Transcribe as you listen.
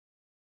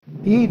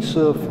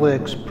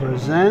PizzaFLIX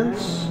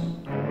presents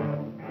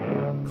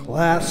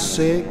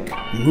Classic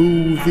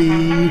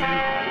Movie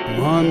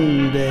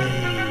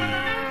Monday.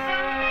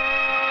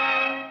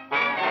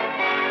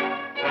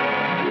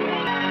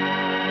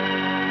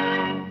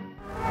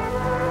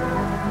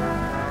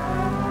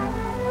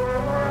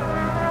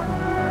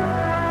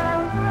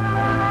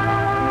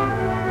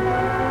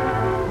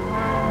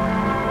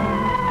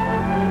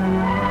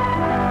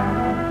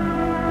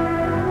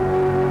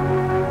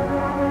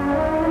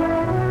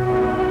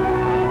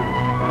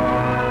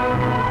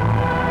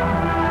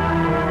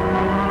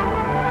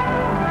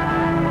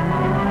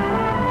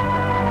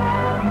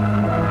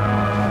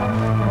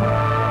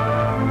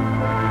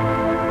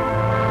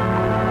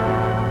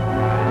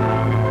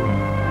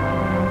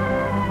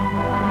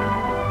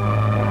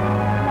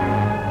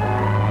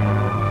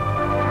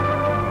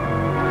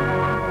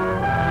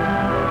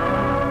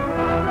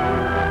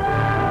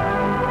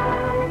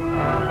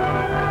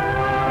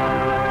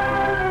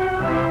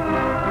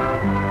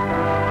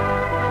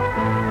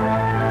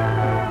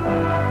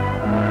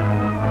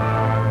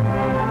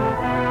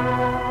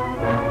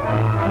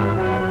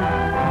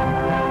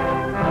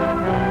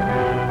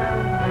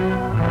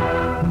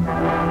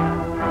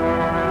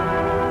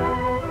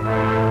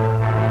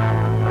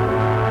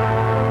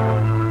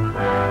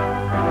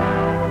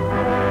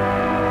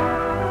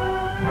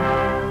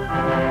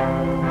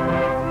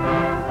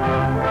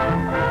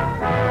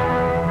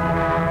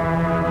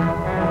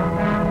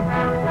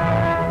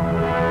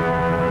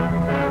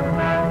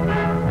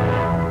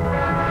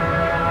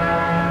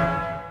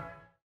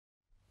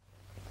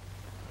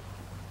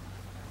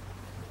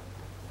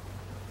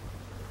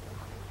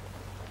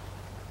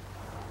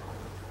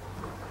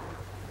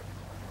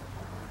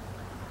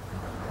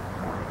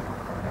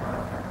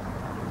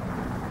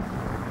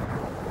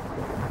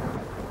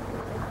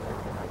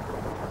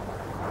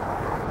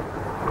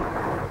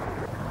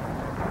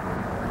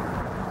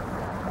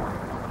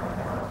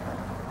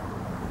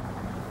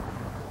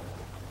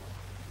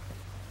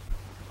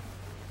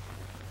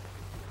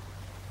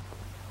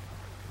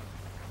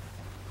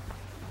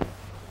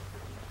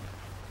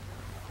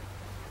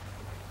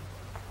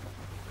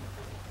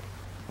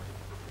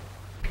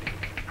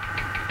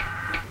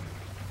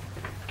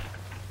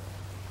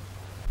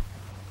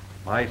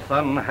 My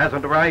son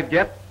hasn't arrived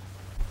yet?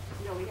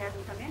 No, he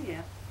hasn't come in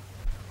yet.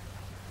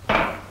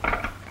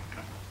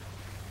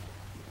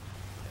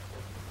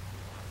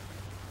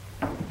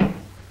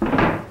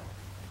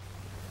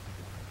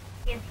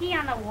 Is he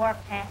on the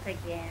warpath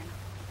again?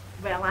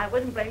 Well, I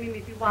wouldn't blame him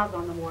if he was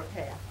on the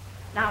warpath.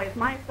 Now, if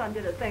my son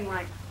did a thing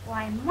like...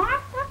 Why,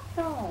 Martha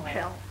Thorne.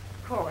 Well,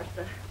 of course,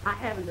 I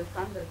haven't a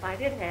son, but if I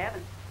did have,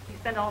 and he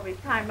spent all of his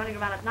time running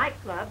around at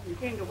nightclubs and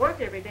came to work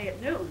every day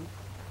at noon,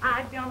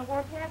 I'd be on the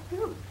warpath,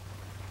 too.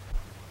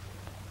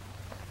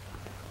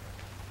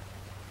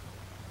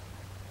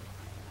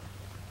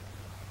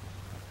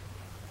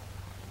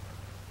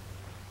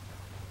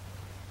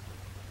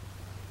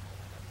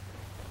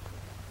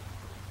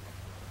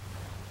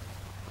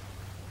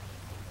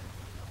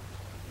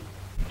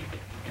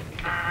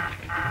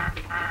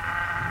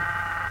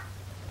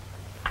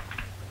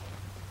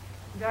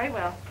 Very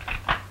well.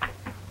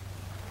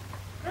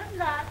 Good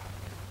luck.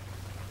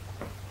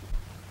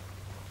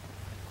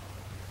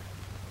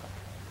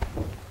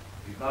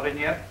 He's not in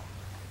yet?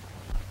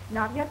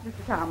 Not yet,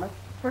 Mr. Thomas.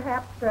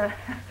 Perhaps,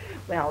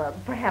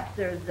 perhaps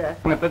there's,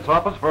 Been at this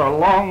office for a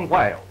long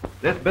while.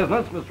 This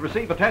business must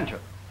receive attention,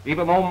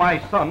 even though my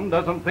son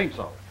doesn't think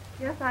so.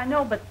 Yes, I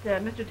know, but,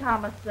 Mr.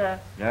 Thomas,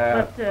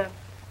 Yeah. but,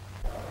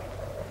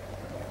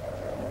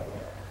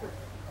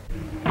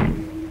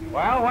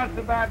 Well, what's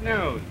the bad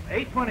news?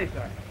 8:20,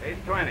 sir.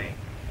 8:20.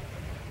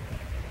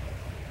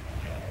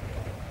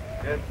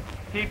 Just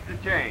keep the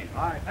change.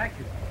 All right, thank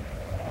you.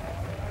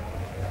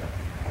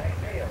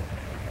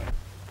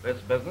 This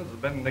business has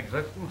been in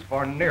existence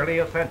for nearly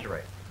a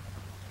century.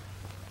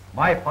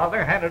 My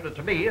father handed it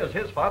to me as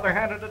his father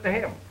handed it to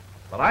him.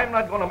 But I'm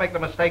not going to make the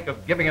mistake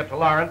of giving it to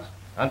Lawrence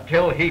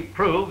until he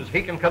proves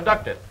he can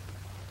conduct it.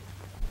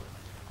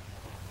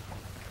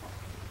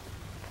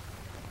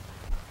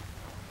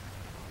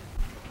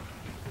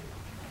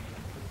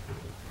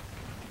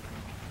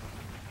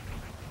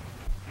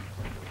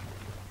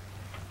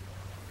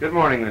 Good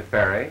morning, Miss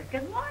Perry.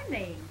 Good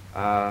morning.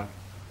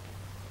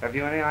 Have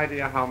you any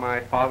idea how my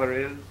father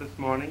is this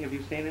morning? Have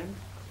you seen him?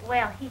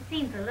 Well, he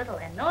seems a little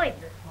annoyed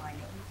this morning.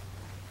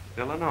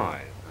 Still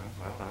annoyed.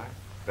 Well, I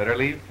better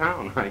leave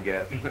town, I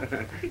guess.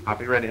 I'll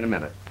be ready in a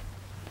minute.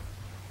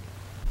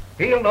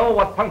 He'll know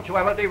what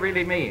punctuality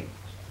really means.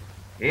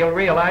 He'll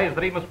realize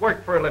that he must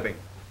work for a living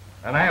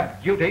and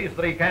have duties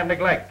that he can't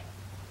neglect.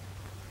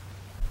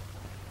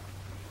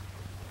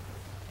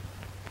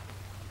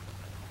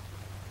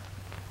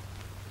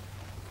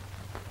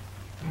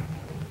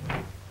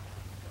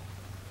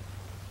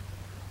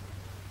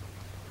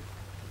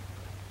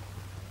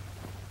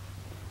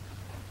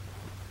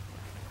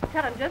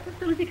 Tell him just as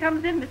soon as he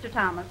comes in, Mr.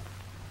 Thomas.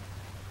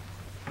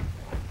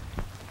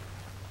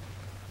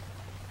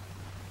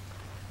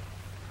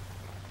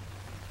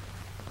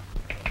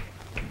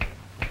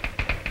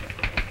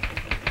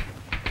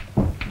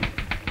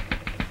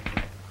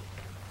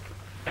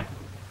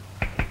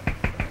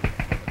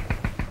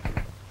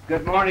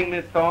 Good morning,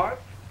 Miss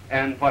Thorpe.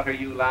 And what are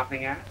you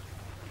laughing at?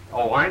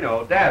 Oh, I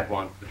know. Dad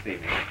wants to see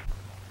me.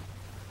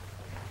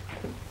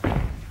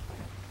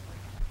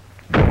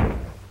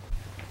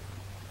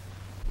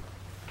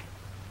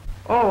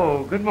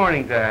 Oh, good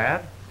morning,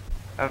 Dad.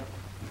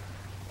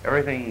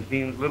 Everything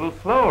seems a little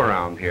slow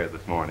around here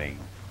this morning.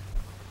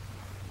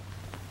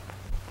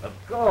 Of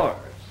course.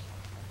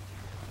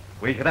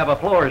 We could have a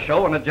floor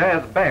show and a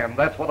jazz band.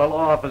 That's what a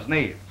law office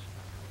needs.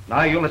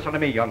 Now, you listen to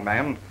me, young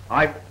man.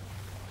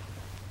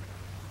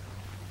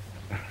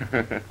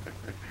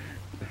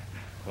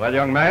 Well,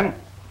 young man,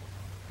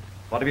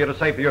 what have you to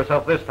say for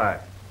yourself this time?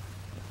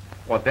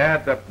 Well,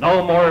 Dad,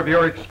 no more of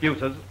your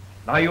excuses.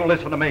 Now, you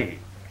listen to me.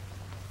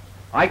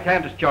 I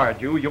can't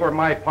discharge you. You're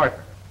my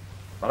partner.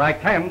 But I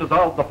can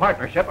dissolve the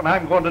partnership, and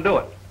I'm going to do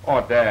it. Oh,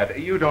 Dad,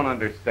 you don't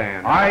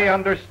understand. I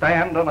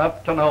understand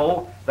enough to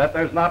know that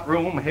there's not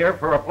room here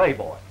for a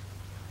playboy.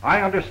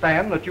 I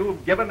understand that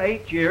you've given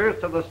 8 years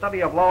to the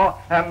study of law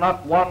and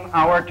not 1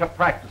 hour to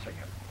practicing it.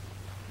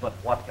 But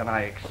what can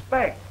I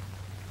expect?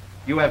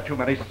 You have too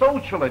many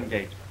social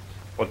engagements.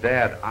 Well,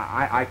 Dad,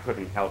 I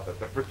couldn't help it.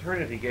 The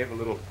fraternity gave a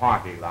little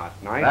party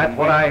last night. That's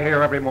what I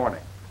hear every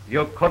morning.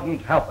 You couldn't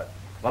help it.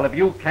 Well, if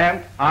you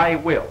can't, I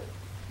will.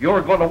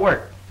 You're going to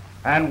work,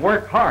 and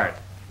work hard.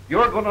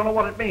 You're going to know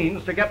what it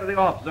means to get to the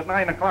office at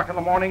 9 o'clock in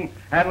the morning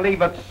and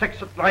leave at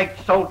 6 at night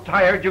so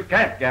tired you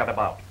can't get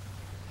about.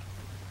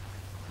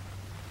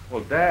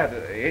 Well, Dad,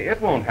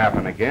 it won't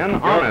happen again,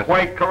 You're honest.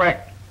 quite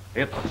correct.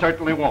 It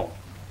certainly won't.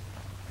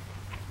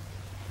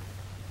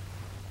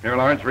 Here,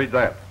 Lawrence, read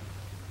that.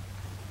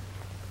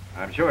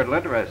 I'm sure it'll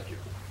interest you.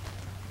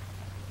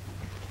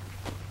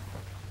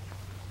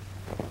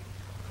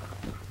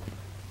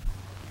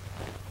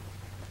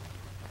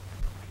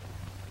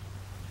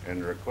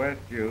 And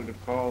request you to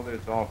call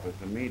this office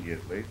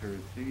immediately to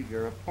receive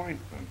your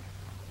appointment.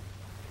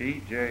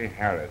 T.J.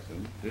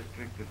 Harrison,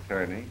 District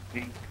Attorney,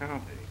 Peake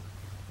County.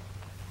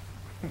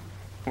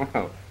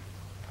 Well,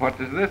 what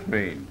does this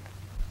mean?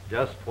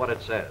 Just what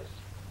it says.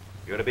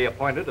 You're to be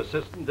appointed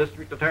Assistant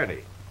District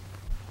Attorney.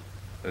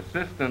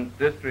 Assistant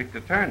District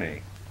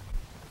Attorney?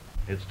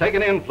 It's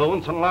taken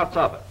influence and lots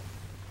of it.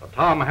 But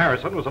Tom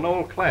Harrison was an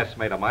old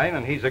classmate of mine,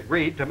 and he's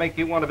agreed to make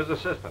you one of his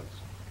assistants.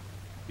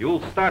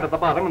 You'll start at the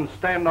bottom and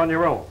stand on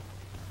your own.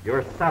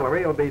 Your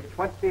salary will be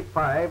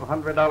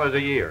 $2,500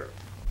 a year.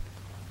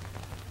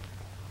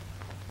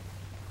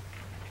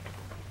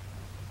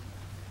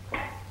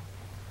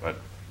 Well,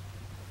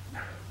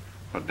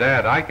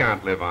 Dad, I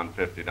can't live on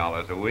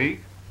 $50 a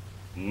week.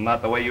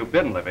 Not the way you've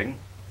been living.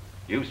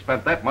 You've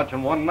spent that much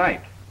in one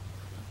night.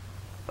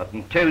 But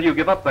until you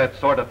give up that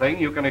sort of thing,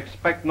 you can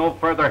expect no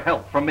further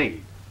help from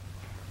me.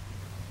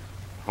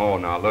 Oh,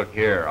 now look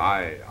here.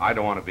 I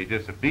don't want to be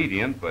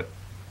disobedient, but,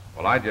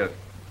 well,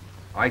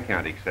 I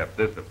can't accept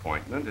this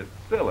appointment. It's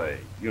silly.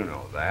 You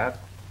know that.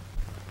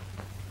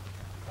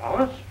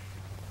 Thomas,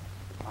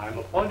 I'm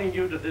appointing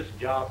you to this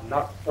job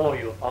not for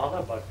your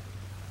father, but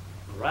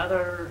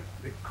rather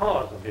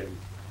because of him.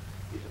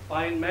 He's a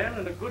fine man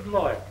and a good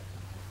lawyer,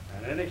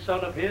 and any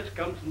son of his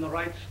comes from the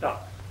right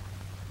stock.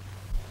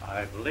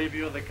 I believe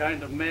you're the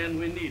kind of man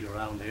we need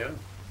around here.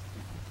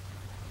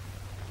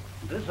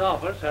 This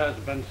office has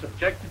been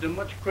subjected to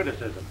much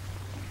criticism.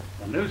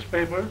 The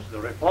newspapers, the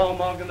reform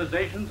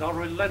organizations are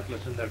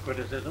relentless in their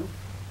criticism.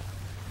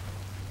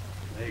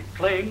 They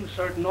claim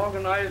certain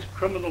organized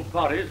criminal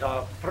bodies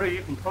are free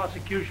from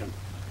prosecution.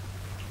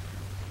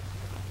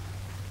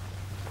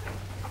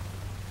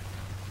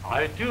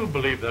 I do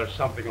believe there's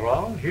something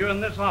wrong here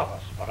in this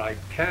office, but I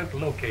can't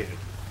locate it.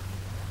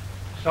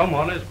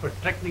 Someone is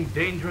protecting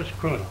dangerous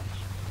criminals.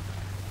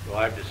 So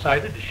I've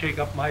decided to shake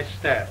up my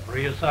staff,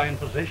 reassign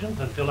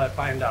positions until I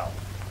find out.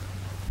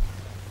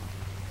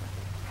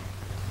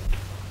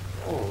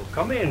 Oh,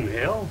 come in,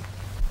 Hill.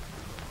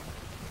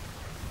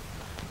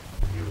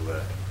 You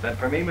sent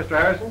for me, Mr.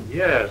 Harrison?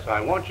 Yes, I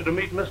want you to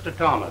meet Mr.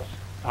 Thomas.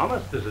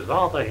 Thomas, this is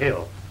Arthur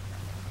Hill.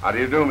 How do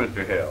you do,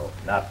 Mr. Hill?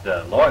 Not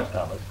Lawrence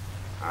Thomas.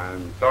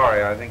 I'm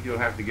sorry. I think you'll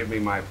have to give me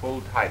my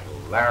full title,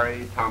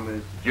 Larry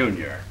Thomas,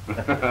 Jr.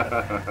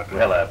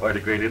 Well, I've heard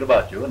a great deal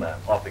about you, and I'm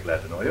awfully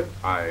glad to know you.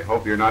 I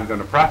hope you're not going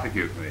to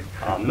prosecute me.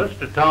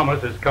 Mr.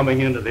 Thomas is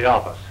coming into the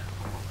office.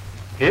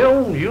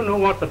 Hill, you know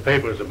what the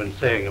papers have been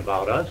saying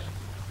about us.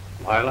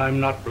 While I'm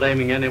not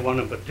blaming anyone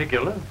in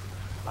particular,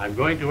 I'm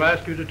going to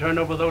ask you to turn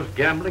over those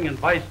gambling and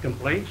vice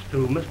complaints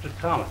to Mr.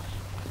 Thomas.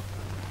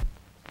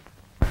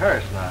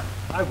 Harrison,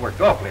 I've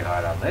worked awfully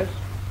hard on this,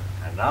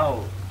 and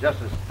now, just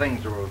as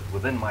things are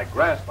within my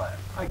grasp,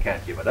 I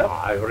can't give it up.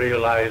 I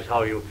realize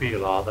how you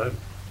feel, Arthur.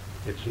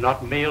 It's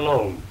not me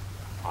alone.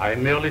 I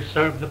merely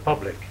serve the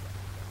public.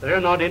 They're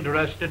not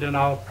interested in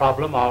our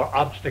problem, our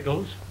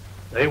obstacles.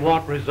 They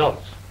want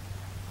results.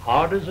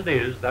 Hard as it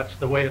is, that's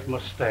the way it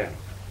must stand.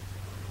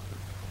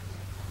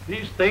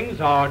 These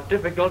things are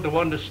difficult to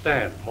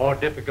understand, more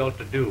difficult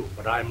to do,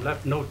 but I'm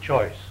left no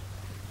choice.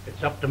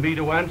 It's up to me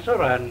to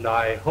answer, and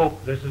I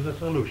hope this is a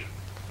solution.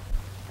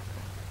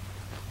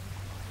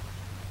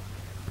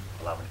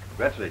 Allow me to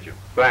congratulate you.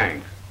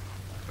 Thanks.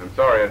 I'm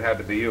sorry it had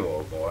to be you,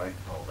 old boy.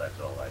 Oh, that's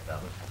all right,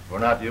 Thomas. If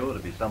we're not you,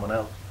 it'll be someone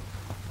else.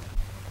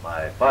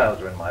 My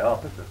files are in my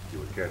office if you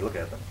would care to look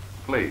at them.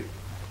 Please.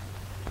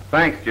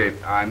 Thanks,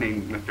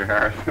 Mr.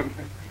 Harrison.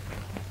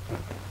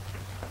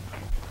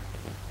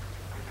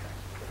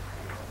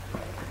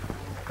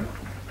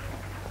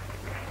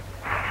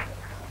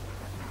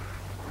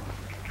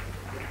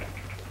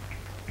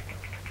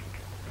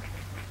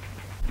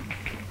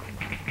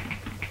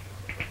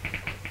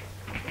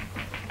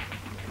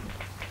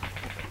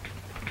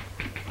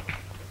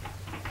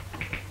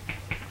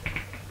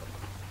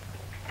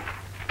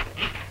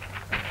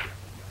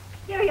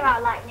 Here you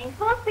are, Lightning.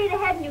 Full speed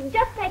ahead, and you can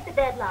just make the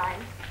deadline.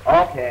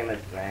 Okay,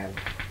 Miss Grant.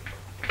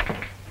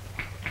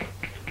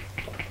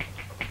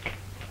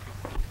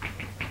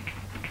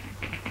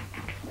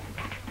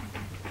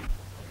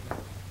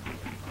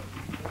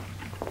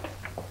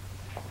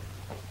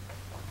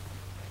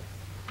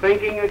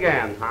 Thinking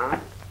again, huh?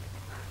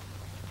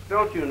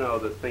 Don't you know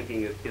that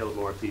thinking has killed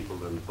more people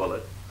than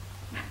bullets?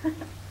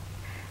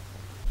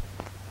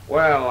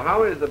 Well,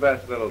 how is the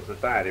best little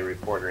society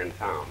reporter in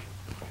town?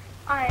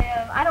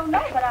 I don't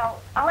know, but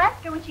I'll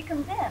ask her when she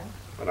comes in.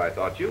 But I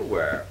thought you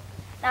were.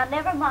 Now,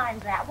 never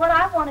mind that. What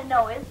I want to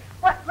know is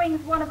what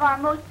brings one of our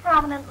most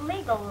prominent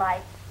legal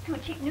lights to a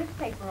cheap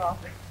newspaper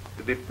office.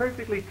 To be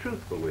perfectly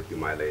truthful with you,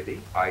 my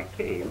lady, I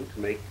came to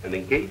make an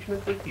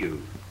engagement with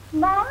you.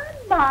 My,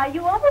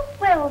 you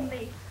overwhelm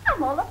me.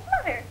 I'm all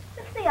aflutter.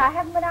 You see, I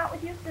haven't been out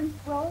with you since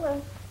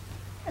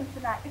the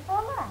night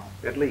before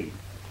last. At least.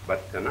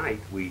 But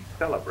tonight we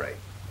celebrate.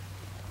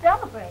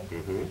 Celebrate?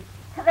 Mm-hmm.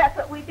 That's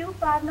what we do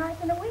 5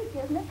 nights in a week,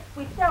 isn't it?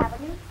 We sell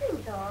a new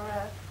suit,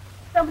 or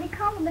somebody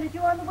complimented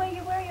you on the way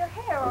you wear your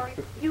hair, or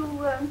you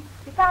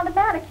found a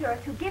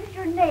manicurist who gives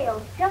your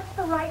nails just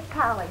the right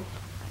polish.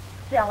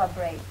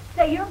 Celebrate.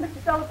 Say, you're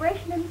Mr.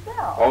 Celebration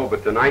himself. Oh,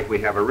 but tonight we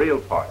have a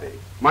real party.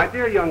 My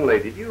dear young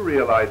lady, do you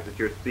realize that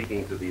you're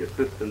speaking to the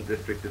assistant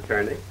district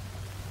attorney?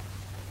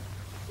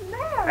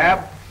 Marian.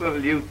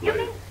 Absolutely. You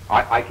mean...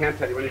 I can't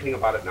tell you anything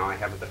about it now. I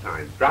haven't the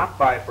time. Drop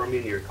by for me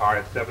in your car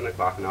at 7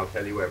 o'clock and I'll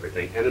tell you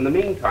everything. And in the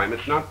meantime,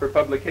 it's not for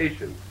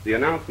publication. The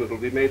announcement will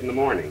be made in the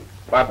morning.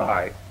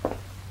 Bye-bye.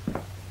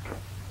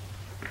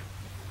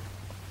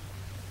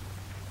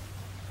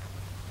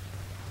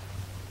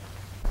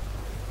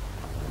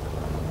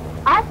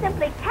 I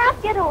simply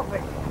can't get over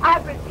it.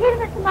 I've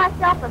repeated it to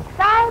myself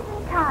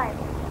 1,000 times.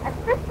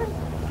 Assistant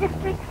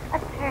district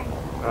attorney.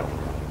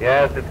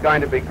 Yes, it's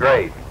going to be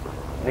great.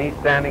 Me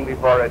standing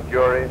before a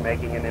jury,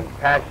 making an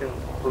impassioned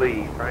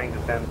plea, trying to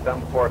send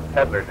some poor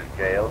peddler to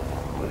jail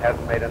who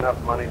hasn't made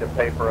enough money to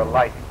pay for a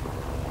license.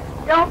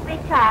 Don't be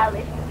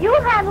childish. You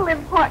handle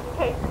important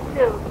cases,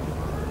 too.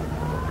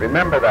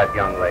 Remember that,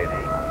 young lady,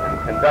 and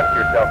conduct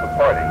yourself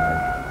accordingly.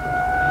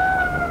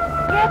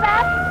 Hear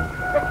that?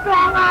 The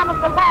strong arm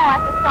of the law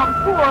after some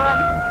poor,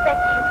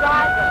 unsuspecting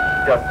driver.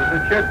 Just as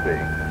it should be.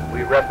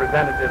 We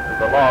representatives of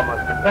the law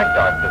must protect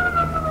our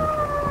citizens.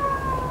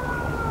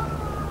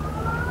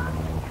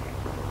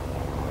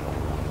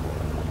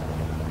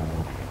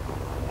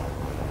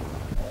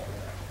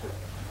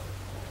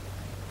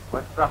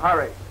 What's the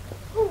hurry?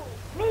 Who,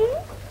 me?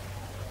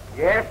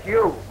 Yes,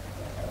 you.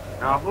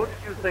 Now, who did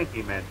you think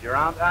he meant? Your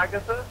Aunt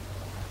Agatha?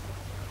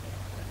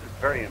 This is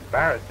very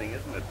embarrassing,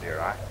 isn't it, dear?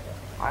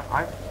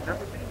 I've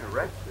never been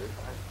arrested.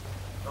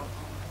 I don't know.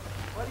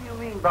 What do you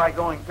mean by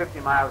going 50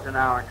 miles an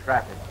hour in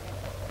traffic?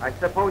 I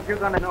suppose you're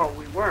going to know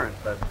we weren't,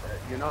 but,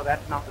 you know,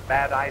 that's not a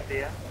bad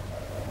idea.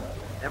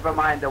 Never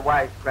mind the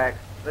wisecracks.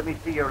 Let me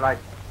see your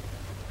license.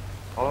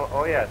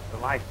 Oh yes, the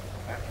license.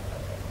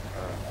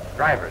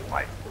 Driver's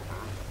license.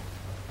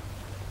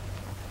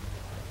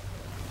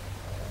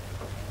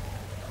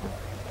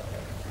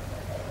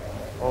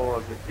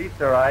 Oh, you see,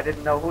 sir, I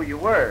didn't know who you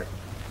were.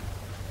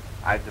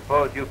 I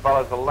suppose you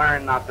fellows will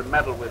learn not to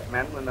meddle with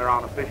men when they're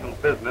on official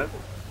business.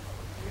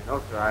 You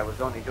know, sir, I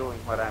was only doing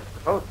what I'm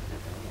supposed to do.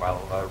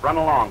 Well, run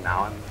along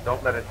now, and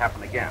don't let it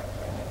happen again.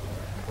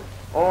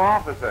 Oh,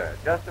 officer,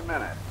 just a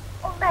minute.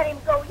 Oh, let him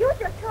go. You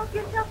just talked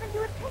yourself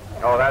into a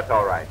ticket. Oh, that's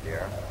all right,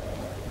 dear.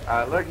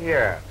 Look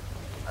here.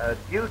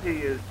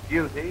 Duty is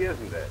duty,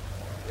 isn't it?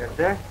 Yes,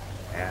 sir.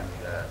 And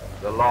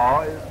the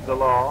law is the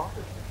law.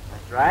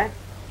 That's right.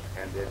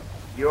 And it's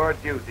your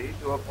duty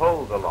to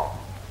uphold the law.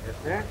 Yes,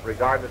 sir.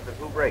 Regardless of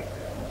who breaks it.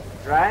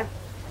 That's right.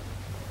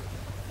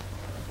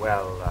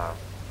 Well,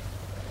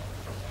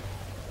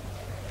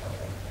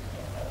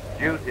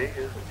 duty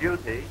is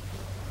duty.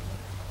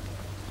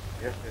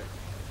 Yes, sir.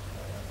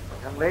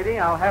 Young lady,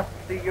 I'll have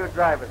to see your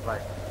driver's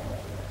license.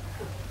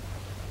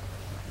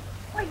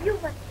 Why, you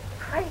must be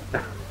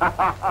crazy.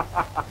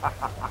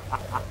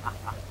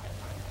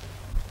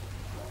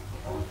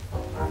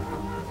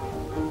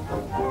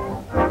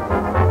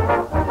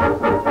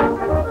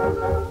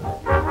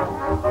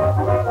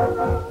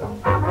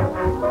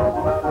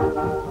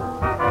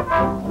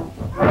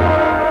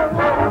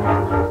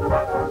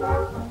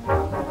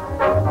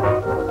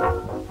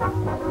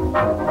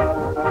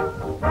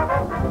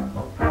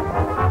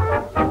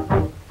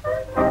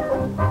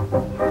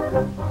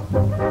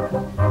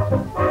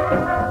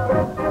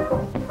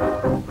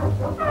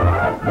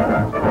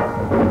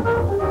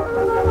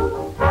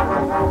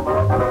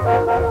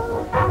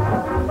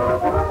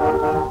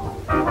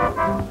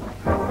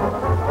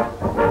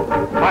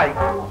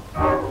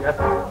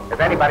 If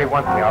anybody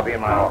wants me, I'll be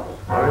in my office.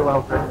 Very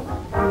well, sir.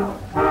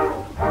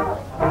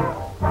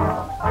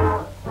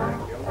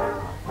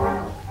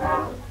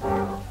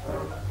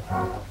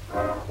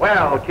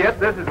 Well, kid,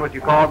 this is what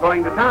you call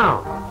going to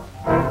town.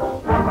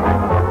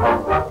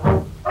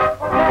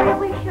 Larry,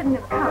 we shouldn't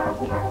have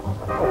come here.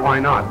 Oh, why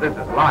not? This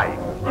is life.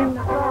 In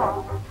the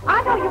fall.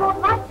 I know you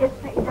won't like this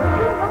place. Don't you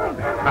know it?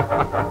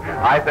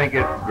 I think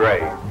it's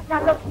great.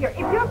 Now look here, if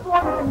you're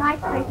bored with the nice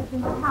places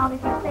in the town,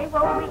 as you say,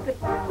 well,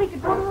 we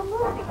could go to a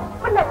movie.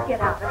 But let's get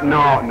out of here.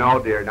 No,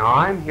 dear. No,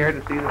 I'm here to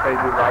see that they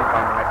do right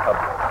by my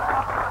public.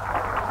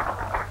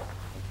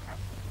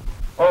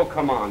 Oh,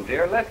 come on,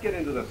 dear. Let's get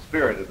into the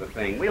spirit of the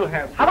thing. We'll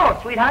have... Hello,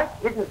 sweetheart.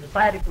 Isn't the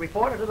society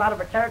report a little out of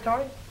our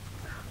territory?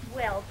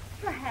 Well,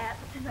 perhaps.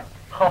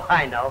 Oh,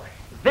 I know.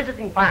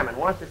 Visiting fireman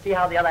wants to see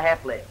how the other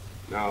half lives.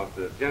 Now, if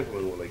the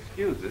gentleman will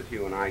excuse us,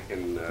 you and I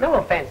can... No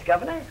offense,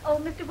 Governor. Oh,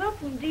 Mr.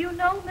 Wilson, do you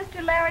know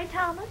Mr. Larry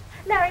Thomas?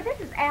 Larry, this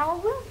is Al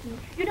Wilson.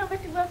 You know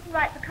Mr. Wilson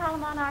writes a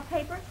column on our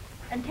paper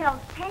and tells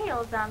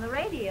tales on the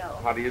radio.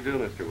 How do you do,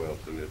 Mr.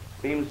 Wilson? It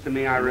seems to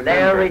me I remember...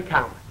 Larry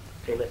Thomas.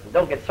 Say, listen,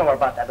 don't get sore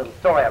about that little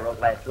story I wrote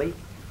last week.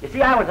 You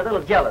see, I was a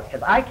little jealous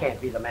because I can't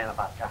be the man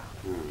about town.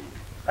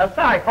 Well,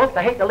 sorry, folks,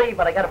 I hate to leave,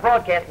 but I got a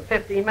broadcast in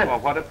 15 minutes. Well,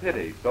 what a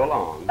pity. So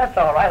long. That's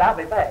all right. I'll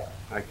be back.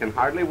 I can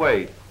hardly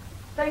wait.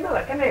 Say,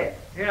 Miller, come here.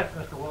 Yes,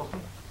 Mr. Wilson.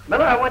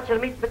 Miller, I want you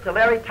to meet Mr.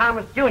 Larry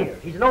Thomas, Jr.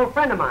 He's an old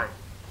friend of mine.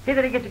 See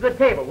that he gets a good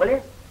table, will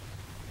you?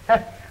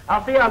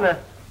 I'll see you on the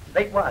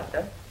late watch,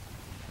 huh?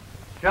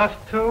 Just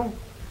two?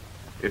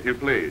 If you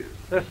please.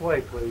 This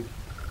way, please.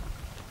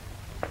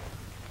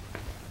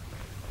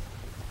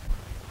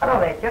 Hello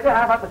there, Sugar.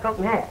 How about the coat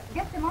and hat?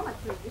 Just a moment,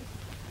 please.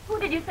 Who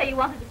did you say you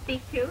wanted to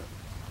speak to?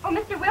 Oh,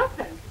 Mr.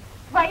 Wilson.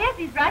 Why, yes,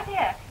 he's right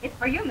here. It's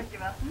for you, Mr.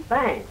 Wilson.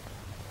 Thanks.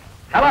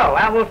 Hello,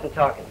 Al Wilson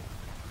talking.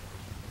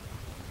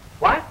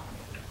 What?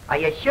 Are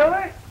you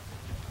sure?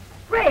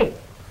 Great.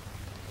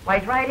 Why,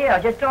 he's right here. I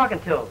was just talking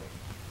to him.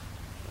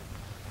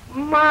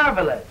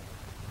 Marvelous.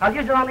 I'll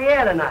use it on the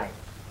air tonight.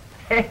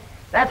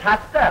 That's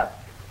hot stuff.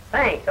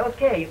 Thanks.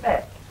 Okay, you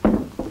bet.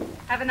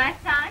 Have a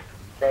nice time.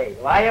 Say,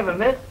 do I ever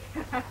miss?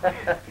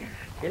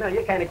 You know,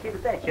 you're kind of cute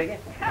at that, Sugar.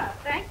 Oh,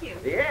 thank you.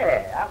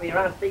 Yeah, I'll be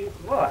around to see you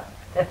some more.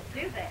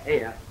 Do that.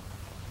 Yeah.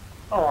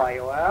 Oh, are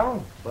you,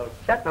 Al? Well,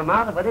 shut my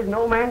mouth if it isn't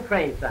old man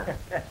Crane's son.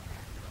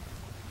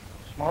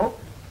 Smoke?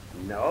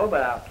 No,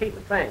 but I'll keep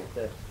it, thanks.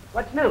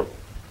 What's new?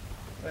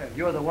 Well,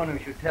 you're the one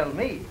who should tell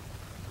me.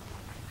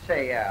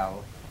 Say,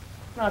 Al,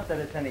 not that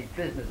it's any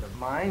business of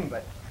mine,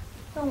 but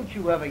don't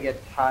you ever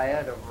get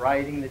tired of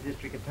riding the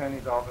district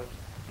attorney's office?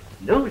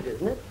 News,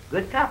 isn't it?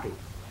 Good copy.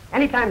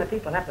 Anytime the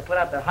people have to put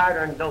out their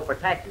hard-earned dough for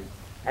taxes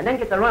and then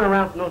get the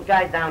runaround from those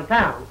guys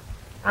downtown,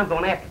 I'm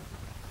going after them.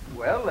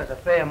 Well, as a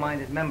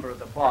fair-minded member of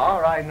the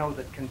bar, I know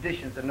that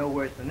conditions are no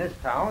worse in this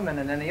town than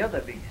in any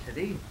other big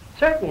city.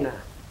 Certainly not.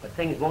 But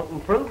things won't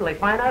improve till they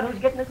find out who's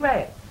getting the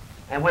grab.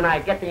 And when I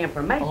get the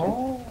information...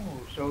 Oh,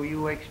 so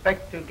you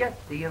expect to get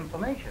the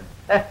information?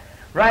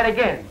 Right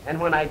again.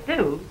 And when I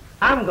do,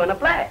 I'm going to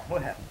blast.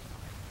 Well,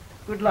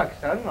 good luck,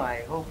 son.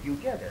 I hope you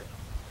get it.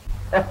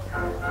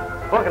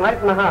 Working right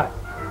from the heart.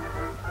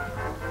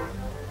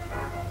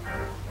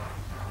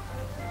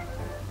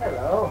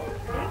 Hello.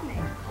 Good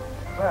evening.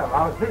 Well,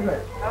 how's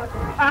business? Oh,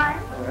 fine.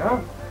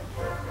 Well,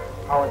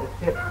 how are the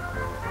tips?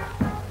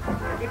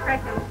 The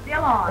pressure's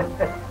still on.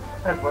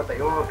 That's what they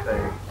all say.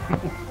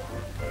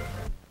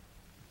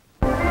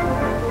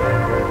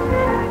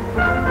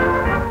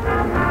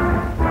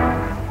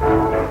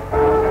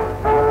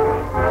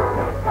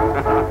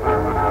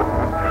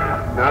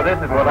 Now, this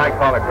is what I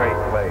call a great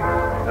play.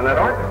 And that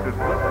orchestra's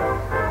good.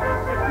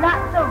 It's not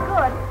so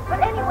good, but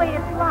anyway,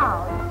 it's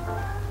loud.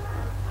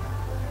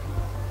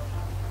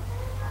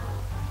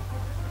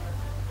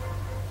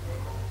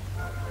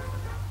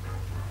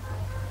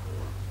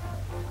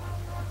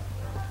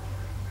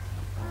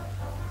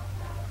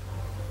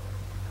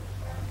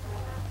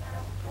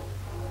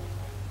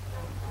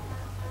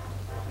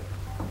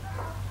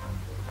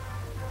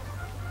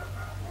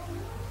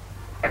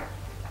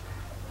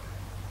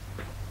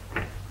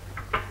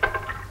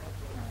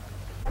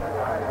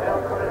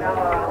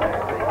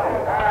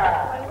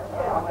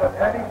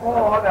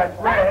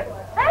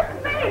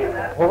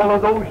 All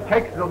of those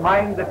checks of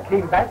mine that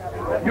came back,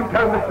 you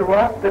tell Mr.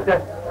 Ross that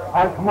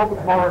I'll come over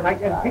tomorrow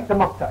night and pick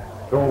them up, sir.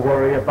 Don't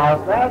worry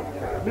about that.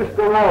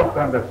 Mr. Ross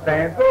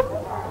understands it.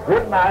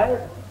 Good night.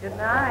 Good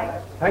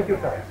night. Thank you,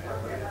 sir.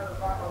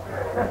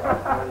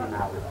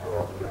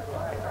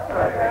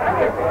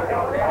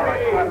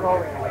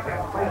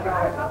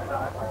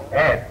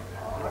 Ed.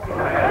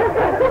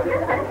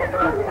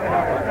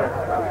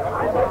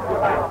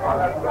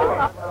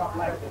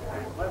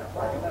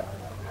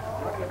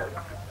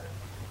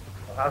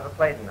 How's the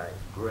play tonight?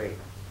 Great.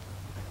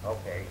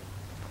 Okay.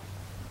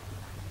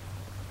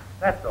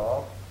 That's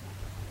all.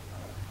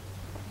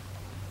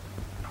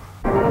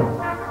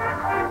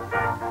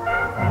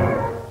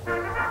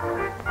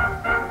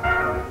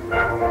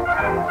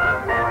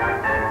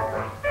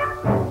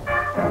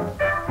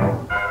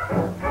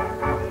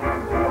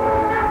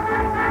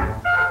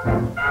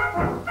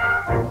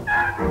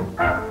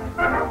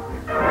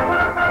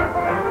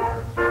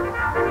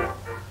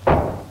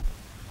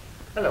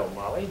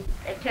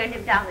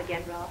 down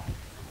again, Ross.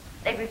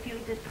 They've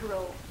refused his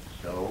parole.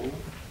 So?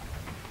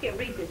 Here,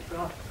 read this,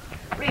 Ross.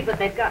 Read what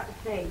they've got to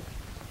say.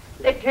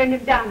 They've turned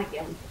him down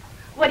again.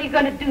 What are you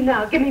going to do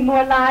now? Give me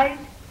more lies?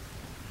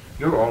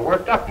 You're all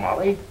worked up,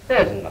 Molly.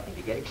 There's nothing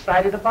to get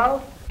excited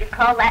about. You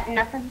call that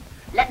nothing?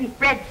 Letting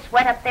Fred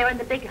sweat up there in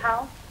the big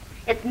house?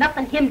 It's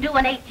nothing him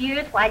doing 8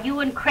 years while you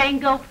and Crane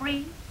go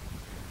free?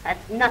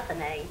 That's nothing,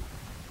 eh?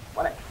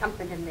 Well, it's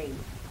something to me.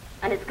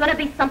 And it's going to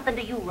be something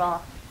to you,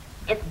 Ross.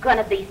 It's going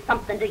to be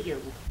something to you.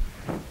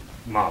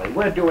 Molly,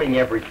 we're doing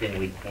everything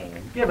we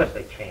can. Give us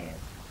a chance.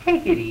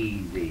 Take it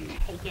easy.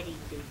 Take it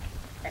easy.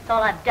 That's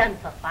all I've done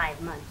for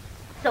 5 months.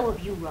 So have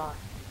you, Ross.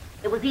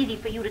 It was easy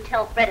for you to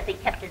tell Fred if he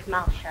kept his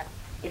mouth shut,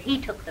 if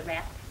he took the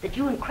rap, that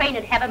you and Crane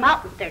would have him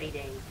out in 30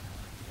 days.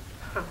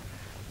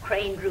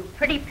 Crane drew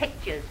pretty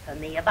pictures for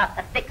me about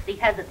the fix he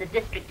has at the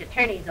district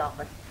attorney's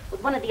office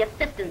with one of the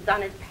assistants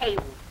on his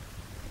payroll.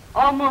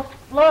 Almost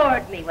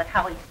floored me with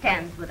how he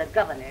stands with the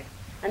governor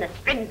and the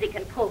strings he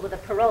can pull with the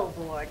parole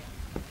board.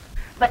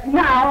 But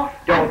now...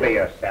 Don't be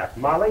a sap,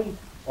 Molly.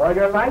 All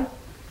your life.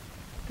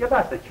 Give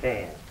us a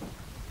chance.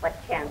 What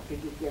chance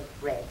did you give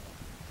Fred?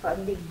 For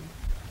me?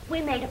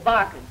 We made a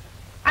bargain.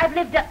 I've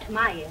lived up to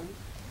my end.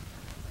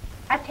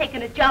 I've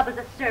taken a job as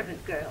a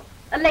servant girl,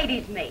 a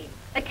lady's maid,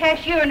 a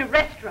cashier in a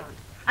restaurant.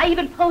 I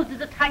even posed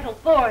as a title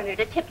foreigner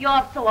to tip you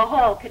off so a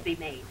haul could be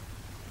made.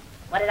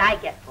 What did I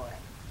get for it?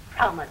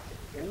 Promises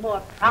and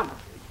more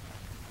promises.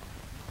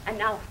 And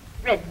now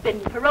Fred's been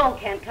parole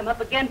can't come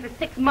up again for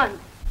 6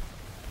 months.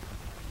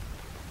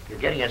 You're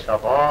getting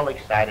yourself all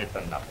excited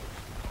for nothing.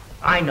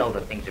 I know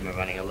that things have been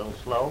running a little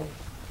slow.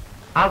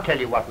 I'll tell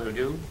you what we'll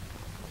do.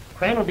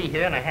 Crane will be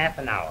here in a half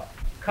an hour.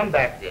 Come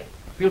back then.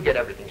 We'll get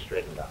everything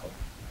straightened out.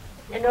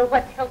 You know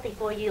what's healthy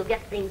for you? You'll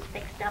get things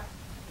fixed up.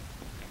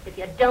 If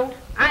you don't,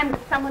 I'm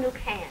someone who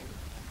can.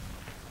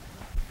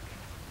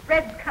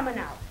 Fred's coming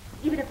out,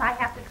 even if I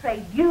have to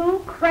trade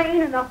you,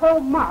 Crane, and the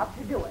whole mob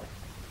to do it.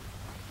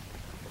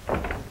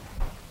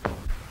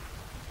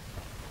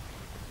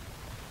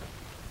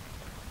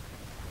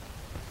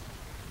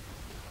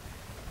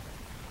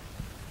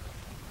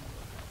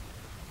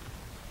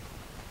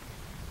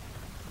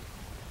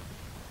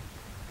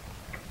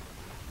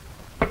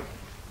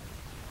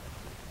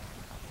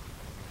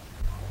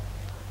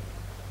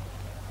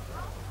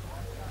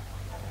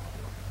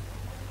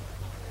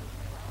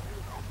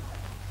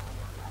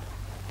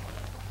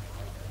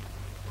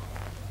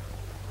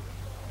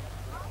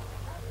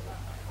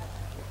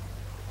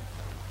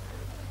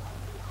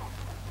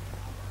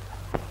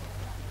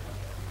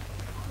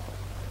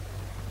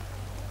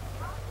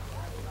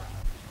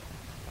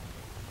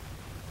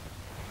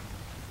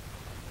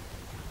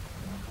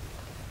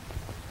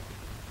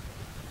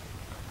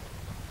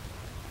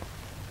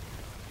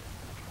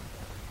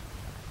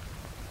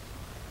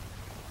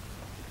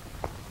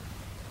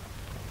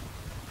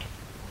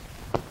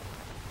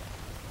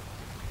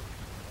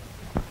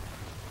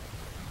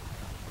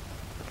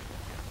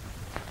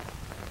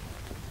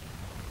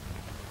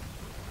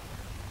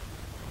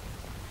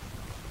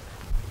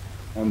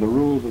 And the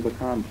rules of the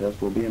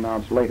contest will be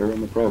announced later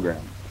in the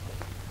program.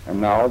 And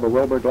now, the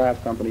Wilbur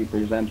Glass Company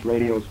presents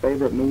radio's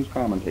favorite news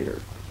commentator,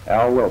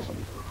 Al Wilson.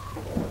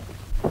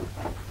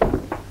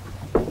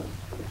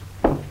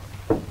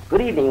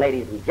 Good evening,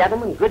 ladies and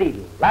gentlemen. Good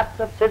evening. Lots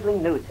of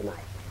sizzling news tonight.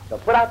 So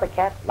put out the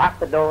cat, lock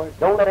the doors,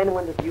 don't let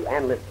anyone dispute you,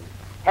 and listen.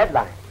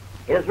 Headline.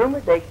 It is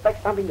rumored they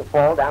expect something to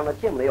fall down the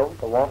chimney over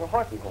to Walter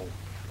Horton home.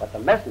 But the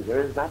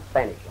messenger is not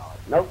Santa Claus.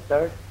 No,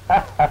 sir.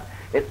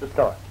 It's the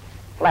story.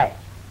 Flash.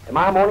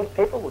 Tomorrow morning's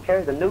paper will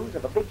carry the news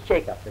of a big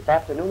shake-up this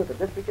afternoon at the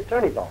district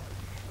attorney's office.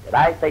 Did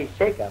I say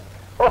shake-up?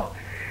 Oh,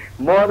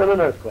 more than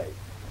an earthquake.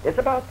 It's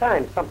about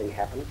time something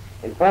happened.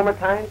 In former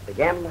times, the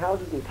gambling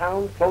houses in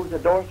town closed their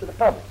doors to the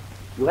public.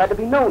 You had to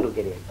be known to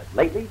get in. But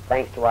lately,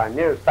 thanks to our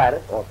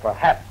nearsighted, or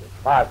perhaps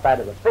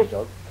far-sighted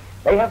officials,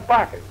 they have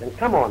barkers and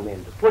come-on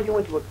men to pull you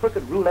into a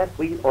crooked roulette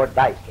wheel or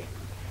dice game.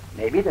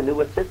 Maybe the new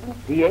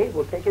assistant DA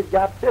will take his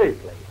job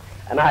seriously.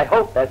 And I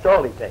hope that's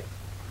all he takes.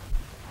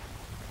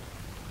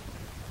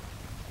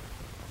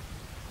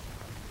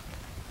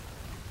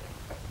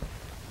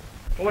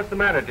 What's the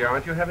matter, dear?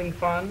 Aren't you having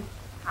fun?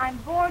 I'm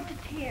bored to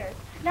tears.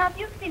 Now, if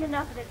you've seen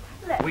enough of this,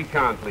 let's... We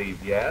can't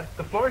leave yet.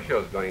 The floor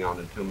show's going on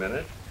in 2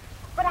 minutes.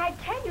 But I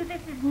tell you, this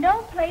is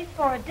no place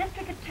for a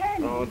district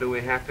attorney. Oh, do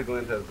we have to go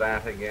into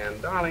that again?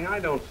 Darling, I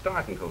don't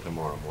start until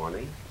tomorrow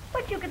morning.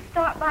 But you could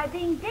start by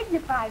being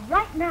dignified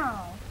right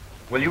now.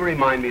 Will you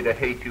remind me to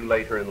hate you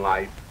later in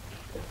life?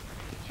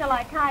 Shall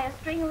I tie a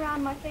string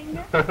around my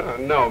finger?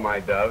 No, my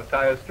dove.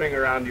 Tie a string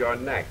around your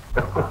neck.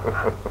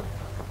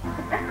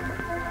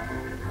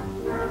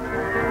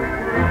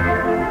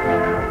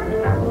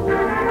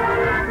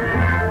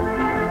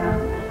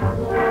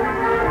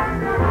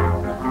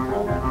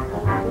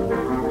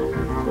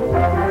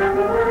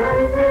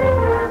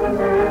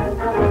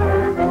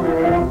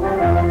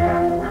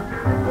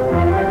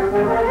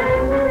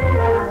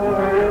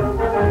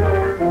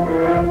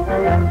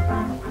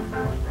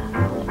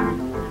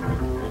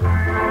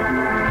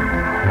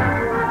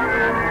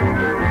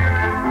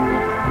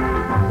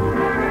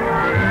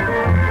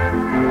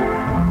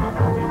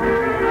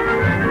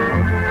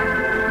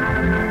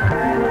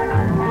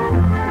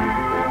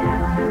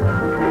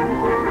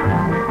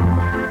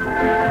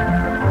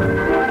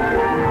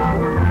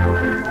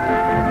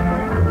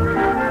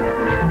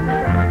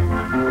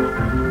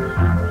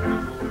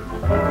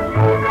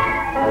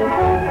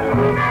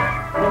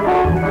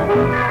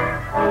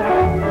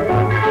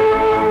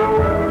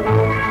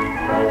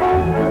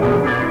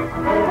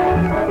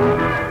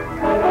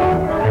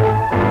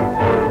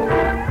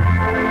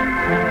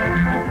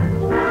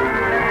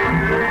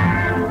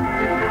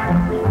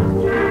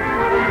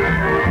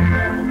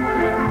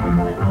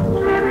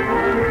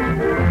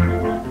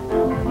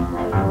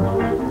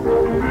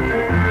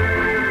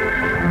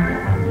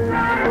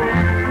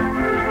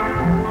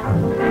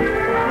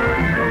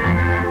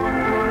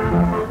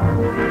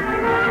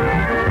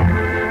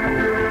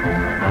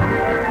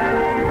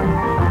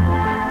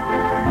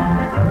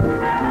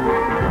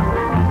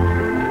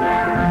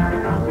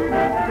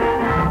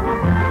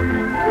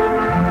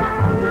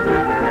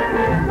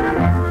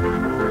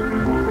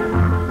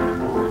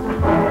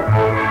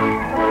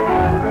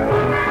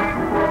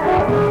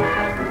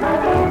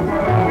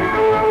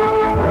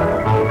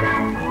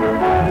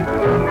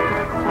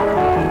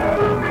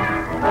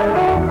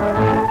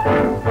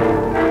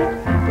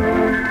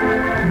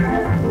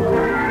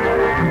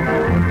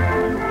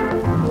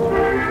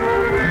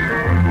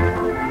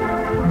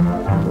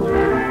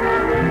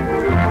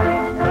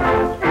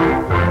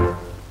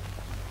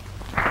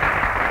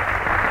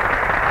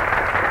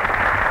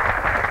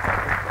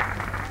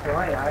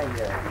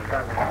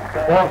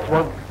 boss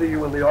wants to see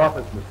you in the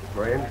office, Mr.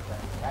 Crane.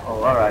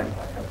 Oh, all right.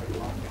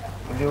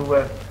 Will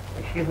you,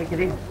 excuse me,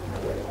 Kitty?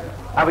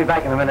 I'll be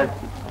back in a minute.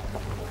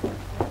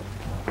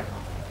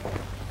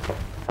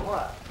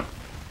 What?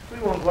 We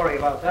won't worry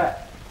about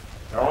that.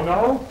 Oh,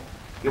 no?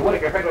 You would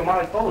if you heard what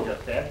Molly Cole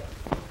just said.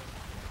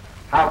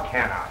 How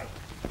can I?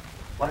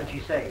 What did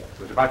she say? It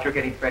was about your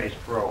getting Freddy's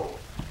parole.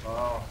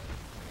 Oh.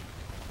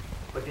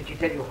 But did she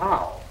tell you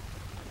how?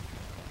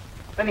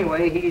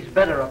 Anyway, he's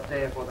better up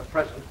there for the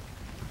present.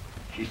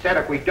 She said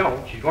if we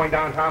don't, she's going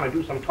downtown and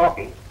do some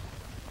talking.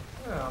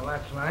 Well,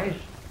 that's nice.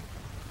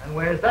 And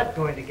where's that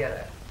going to get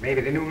her? Maybe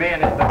the new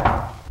man is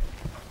the...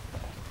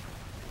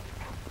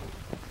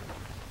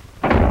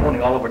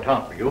 Phoning all over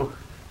town for you.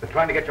 Been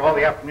trying to get you all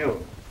the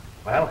afternoon.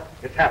 Well,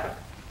 it's happened.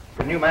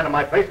 The new man in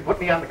my place put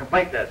me on the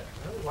complaint desk.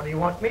 Well, what do you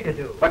want me to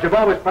do? What you've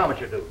always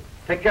promised you'd do.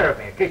 Take care of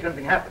me in case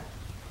anything happens.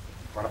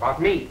 What about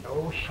me?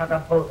 Oh, shut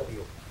up, both of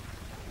you.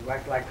 You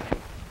act like...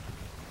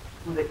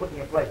 Who they put in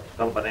your place? A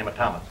fellow by the name of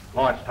Thomas.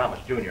 Lawrence Thomas,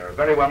 Jr., a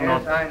very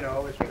well-known... Yes, I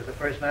know. It's with the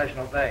First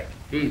National Bank.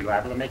 He's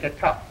liable to make it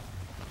tough.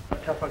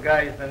 Tougher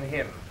guys than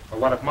him. But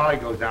what if Molly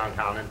goes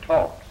downtown and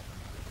talks?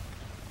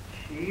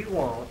 She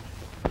won't.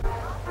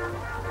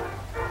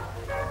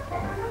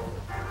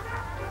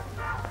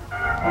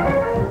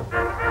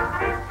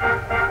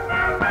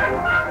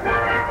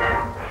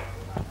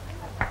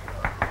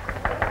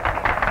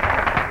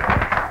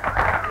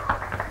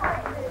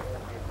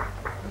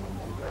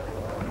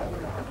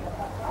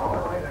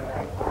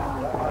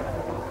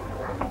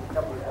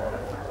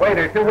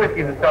 Waiter, 2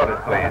 whiskeys and sodas,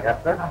 please.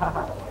 Yes, sir.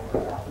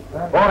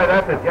 Boy,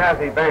 that's a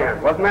jazzy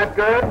band. Wasn't that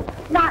good?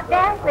 Not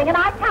dancing, and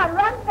I can't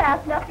run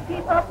fast enough to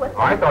keep up with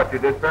I thought you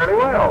did fairly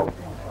well.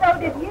 So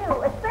did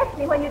you,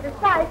 especially when you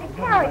decided to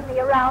carry me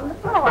around the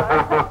floor.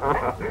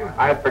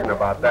 I had forgotten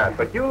about that,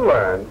 but you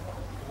learned.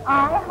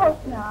 I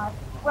hope not.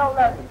 Well,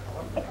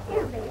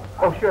 excuse me.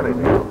 Oh, surely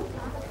do.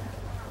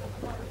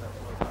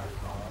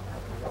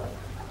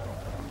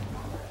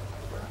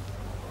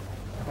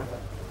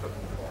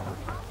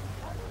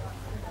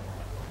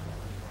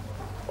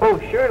 Oh,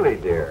 surely,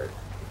 dear.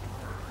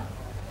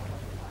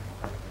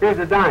 Here's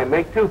a dime.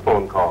 Make 2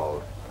 phone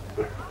calls.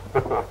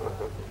 You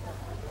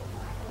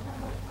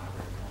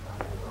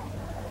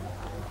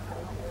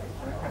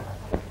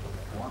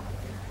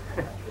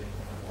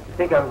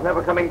think I was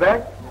never coming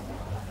back?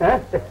 Huh?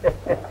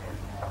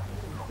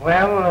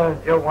 Well,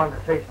 Joe wanted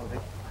to say something.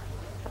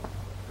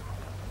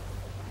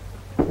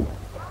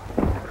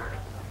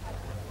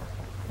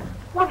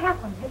 What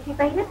happened? Has she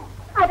fainted?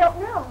 I don't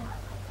know.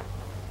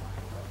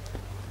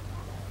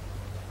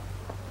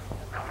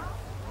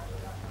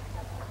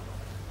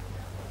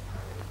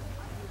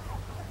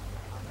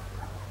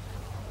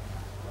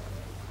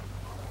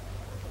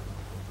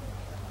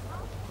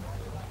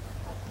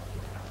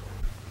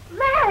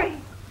 Larry!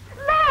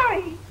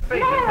 Larry!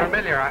 Face is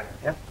familiar.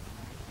 Yes?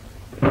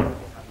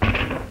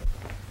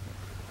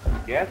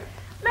 Yes?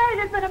 Larry,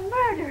 there's been a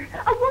murder.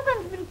 A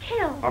woman's been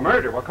killed. A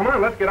murder? Well, come on,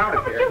 let's get out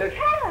of But here. you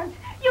can't.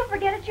 You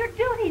forget it's your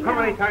duty How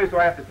now. many times do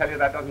I have to tell you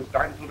that doesn't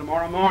start until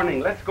tomorrow morning?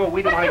 Let's go.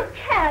 We don't But you want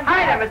can't.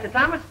 Hi there, Mr.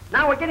 Thomas.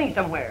 Now we're getting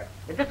somewhere.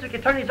 The district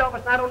attorney's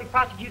office not only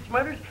prosecutes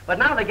murders, but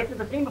now they get to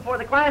the scene before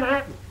the crime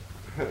happens.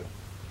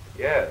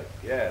 Yes.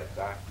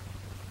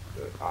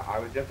 I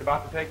was just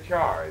about to take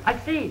charge. I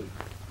see.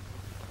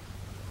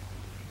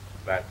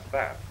 That's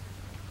that.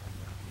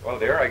 Well,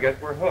 dear, I guess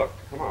we're hooked.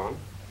 Come on.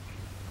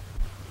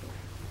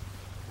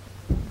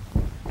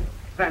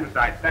 Stand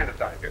aside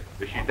here.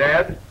 Is she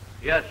dead?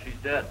 Yes, she's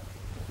dead.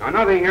 Now,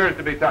 nothing here is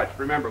to be touched.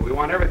 Remember, we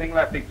want everything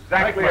left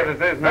exactly as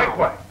it is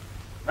now.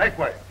 Make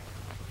way.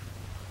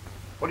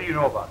 What do you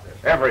know about this?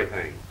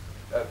 Everything.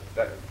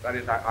 That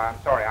is, I'm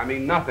sorry, I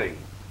mean nothing.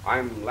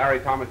 I'm Larry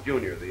Thomas,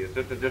 Jr., the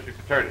Assistant District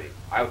Attorney.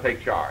 I'll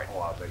take charge. Oh,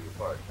 I'll beg your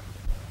pardon.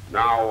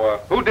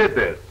 Now, who did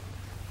this?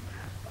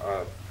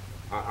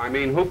 I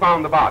mean, who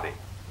found the body?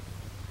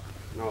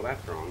 No,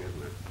 that's wrong,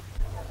 isn't it?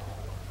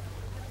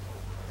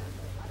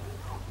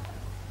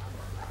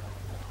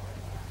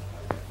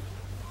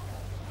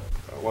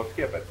 We'll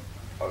skip it.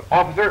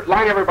 Officer,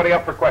 line everybody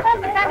up for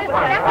questioning.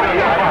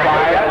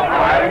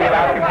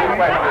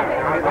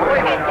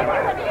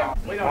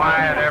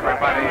 Quiet,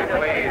 everybody,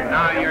 please.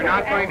 Now, you're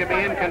not going to be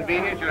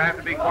inconvenienced. You'll have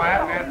to be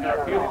quiet and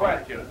answer a few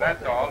questions.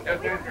 That's all.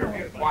 Just answer a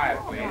few. Quiet,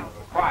 please.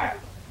 Quiet.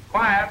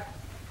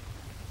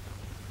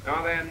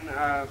 Now then,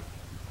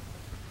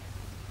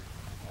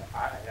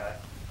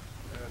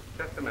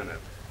 just a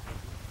minute.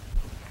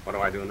 What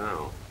do I do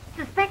now?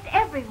 Suspect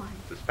everyone.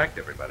 Suspect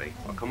everybody?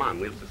 Well, come on,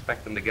 we'll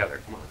suspect them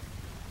together. Come on.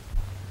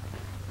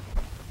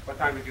 What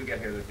time did you get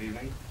here this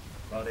evening?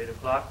 About 8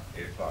 o'clock.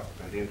 8 o'clock.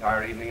 Spent the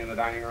entire evening in the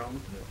dining room?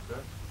 Yes,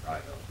 sir.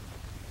 Right.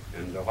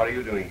 And what are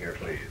you doing here,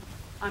 please?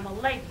 I'm a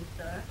lady,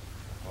 sir.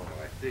 Oh,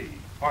 I see.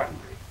 Pardon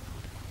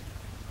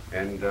me.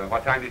 And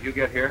what time did you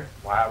get here?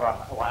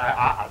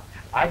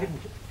 I didn't...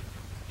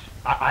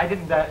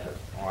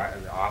 Oh,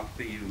 I'll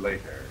see you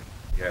later.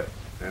 Yes.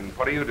 And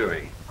what are you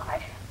doing?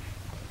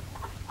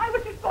 I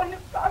was just going to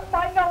start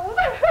my nose.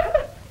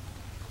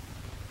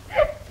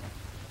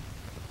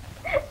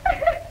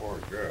 Poor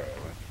girl.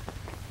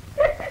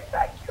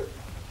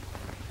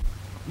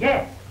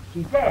 Yes,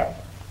 she's dead.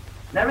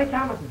 Larry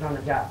Thomas is on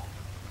the job.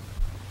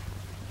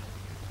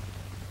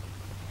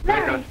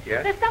 Larry,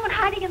 Yes? there's someone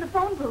hiding in the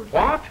phone booth.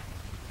 What?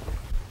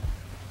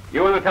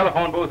 You in the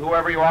telephone booth,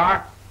 whoever you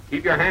are,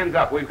 keep your hands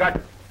up. We've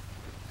got...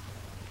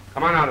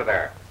 Come on out of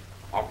there.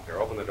 Officer,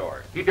 open the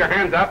door. Keep your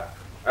hands up.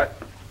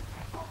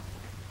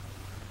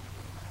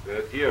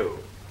 It's you.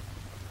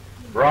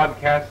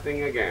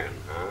 Broadcasting again,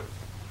 huh?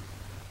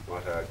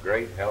 What a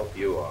great help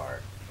you are.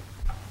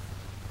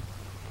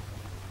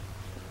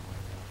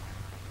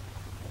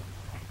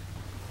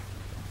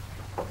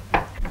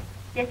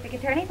 District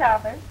Attorney's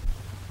office.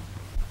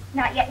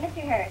 Not yet,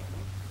 Mr. Harrison.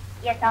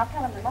 Yes, I'll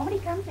tell him the moment he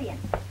comes in.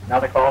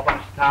 Another call from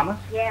Mr. Thomas?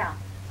 Yeah.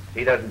 If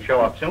he doesn't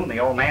show up soon, the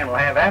old man will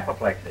have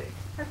apoplexy.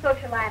 A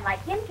social lion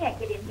like him can't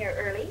get in here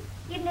early,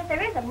 even if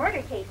there is a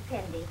murder case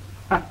pending.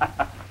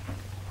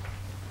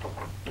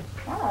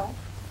 Hello.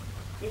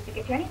 District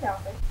Attorney's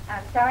office.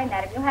 I'm sorry,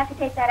 madam. You'll have to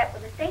take that up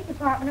with the State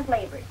Department of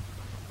Labor.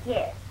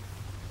 Yes.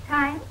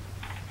 Time?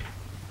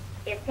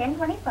 It's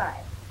 10:25.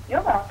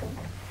 You're welcome.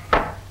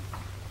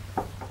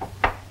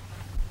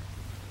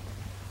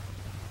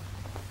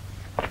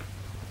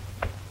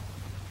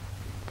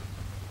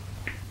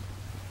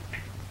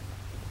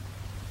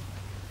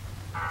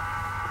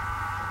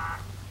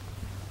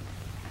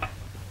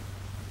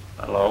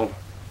 Hello?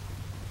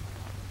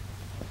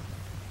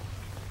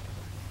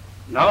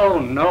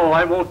 No,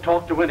 I won't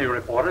talk to any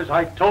reporters.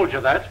 I told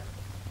you that.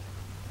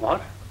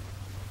 What?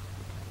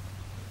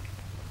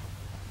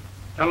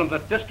 Tell them the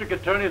district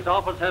attorney's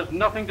office has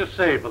nothing to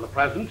say for the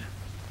present.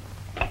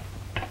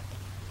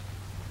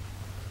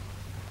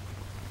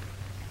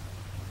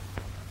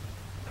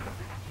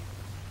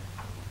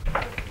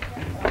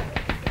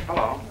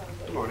 Hello.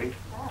 Good morning.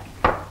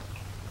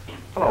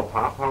 Hello,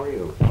 Pop. How are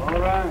you? All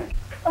right.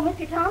 Oh,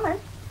 Mr. Thomas.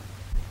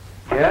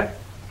 Yes?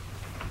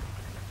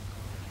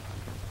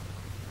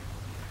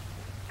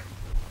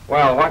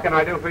 Well, what can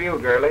I do for you,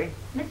 girlie?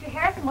 Mr.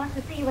 Harrison wants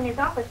to see you in his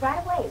office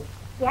right away.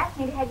 He asked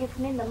me to have you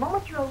come in the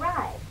moment you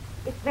arrive.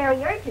 It's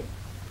very urgent.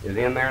 Is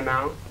he in there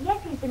now?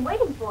 Yes, he's been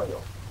waiting for you.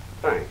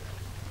 Thanks.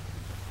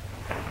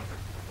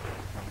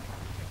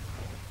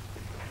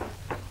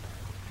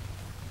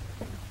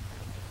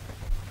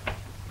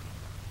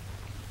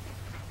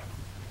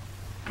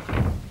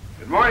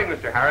 Good morning,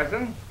 Mr.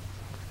 Harrison.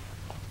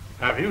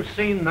 Have you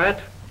seen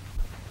that?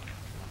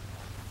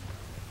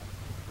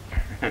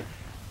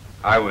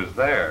 I was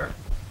there.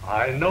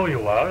 I know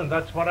you are, and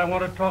that's what I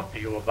want to talk to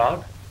you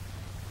about.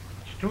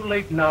 It's too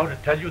late now to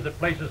tell you that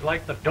places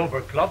like the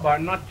Dover Club are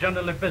not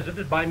generally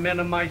visited by men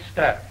of my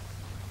staff.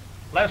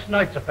 Last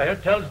night's affair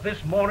tells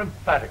this more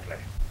emphatically.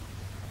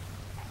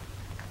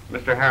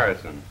 Mr.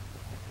 Harrison,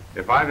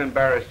 if I've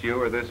embarrassed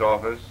you or this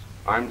office,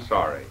 I'm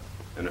sorry.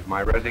 And if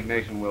my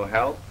resignation will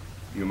help,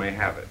 you may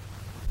have it.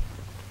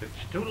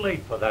 It's too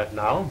late for that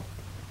now.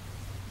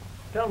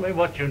 Tell me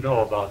what you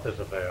know about this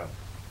affair.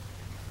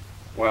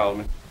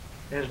 Well,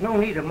 There's no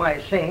need of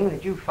my saying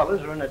that you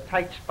fellas are in a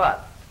tight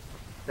spot.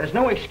 There's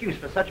no excuse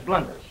for such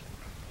blunders.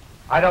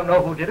 I don't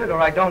know who did it, or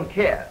I don't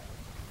care.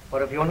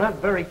 But if you're not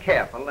very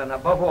careful, and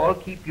above all,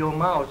 keep your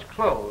mouths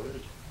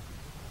closed,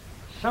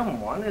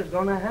 someone is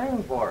going to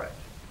hang for it.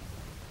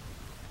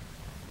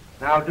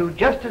 Now, do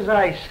just as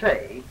I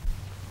say.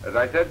 as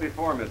I said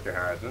before, Mr.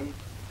 Harrison,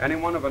 any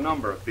one of a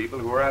number of people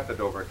who were at the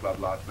Dover Club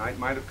last night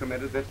might have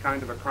committed this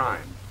kind of a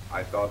crime.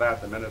 I saw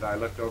that the minute I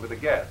looked over the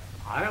guests.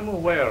 I am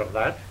aware of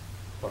that,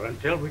 but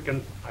until we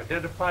can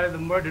identify the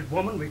murdered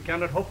woman, we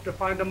cannot hope to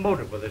find a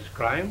motive for this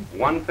crime.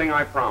 One thing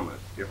I promise,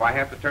 if I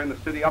have to turn the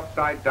city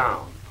upside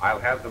down, I'll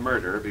have the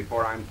murderer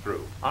before I'm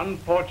through.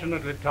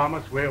 Unfortunately,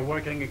 Thomas, we're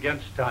working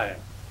against time.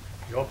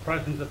 Your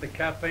presence at the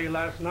cafe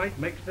last night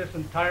makes this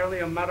entirely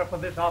a matter for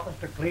this office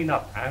to clean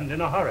up, and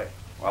in a hurry.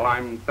 Well,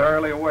 I'm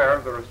thoroughly aware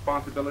of the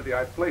responsibility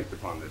I've placed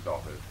upon this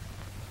office.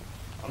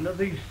 Under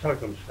these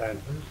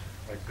circumstances,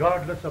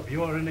 regardless of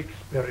your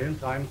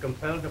inexperience, I'm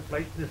compelled to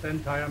place this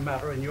entire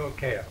matter in your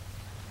care.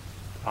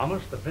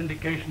 Thomas, the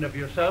vindication of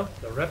yourself,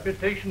 the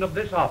reputation of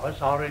this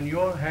office are in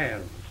your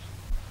hands.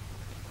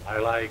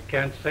 While I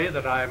can't say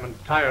that I am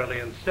entirely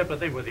in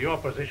sympathy with your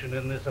position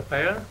in this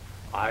affair,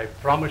 I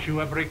promise you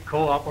every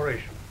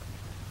cooperation.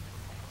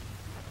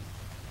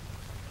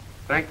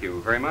 Thank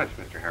you very much,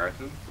 Mr.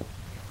 Harrison.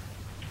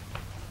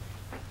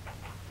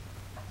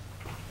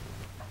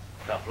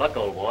 Tough luck,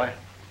 old boy.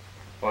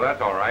 Well,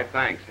 that's all right.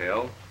 Thanks,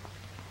 Hill.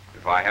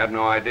 If I had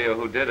no idea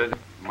who did it, it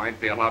might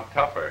be a lot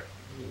tougher.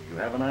 You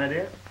have an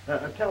idea?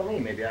 Tell me,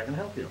 maybe I can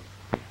help you.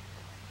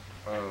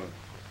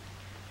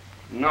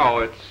 No,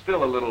 it's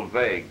still a little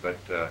vague, but,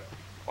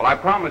 well, I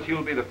promise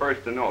you'll be the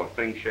first to know if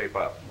things shape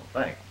up.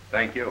 Well, thanks.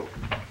 Thank you.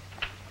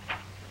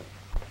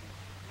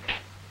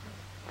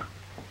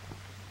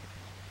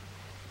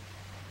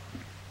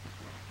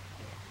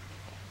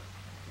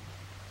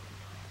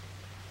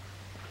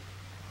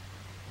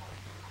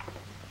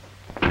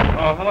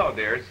 Oh, hello,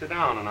 dear. Sit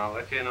down, and I'll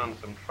let you in on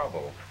some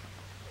trouble.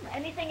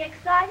 Anything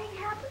exciting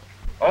happened?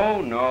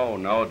 Oh,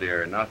 no,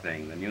 dear,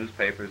 nothing. The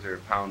newspapers are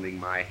pounding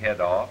my head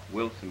off.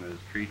 Wilson is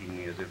treating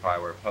me as if I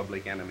were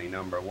public enemy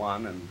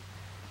 #1, and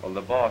Well,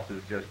 the boss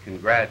has just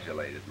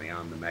congratulated me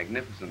on the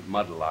magnificent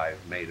muddle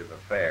I've made of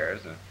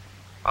affairs.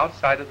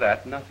 Outside of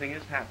that, nothing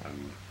has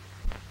happened.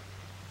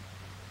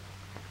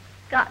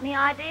 Got any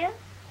ideas?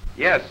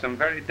 Yes, some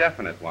very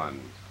definite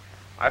ones.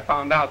 I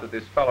found out that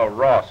this fellow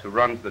Ross, who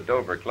runs the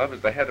Dover Club,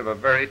 is the head of a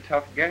very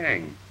tough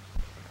gang.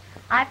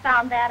 I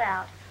found that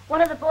out.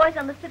 One of the boys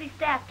on the city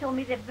staff told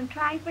me they've been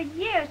trying for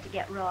years to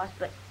get Ross,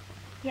 but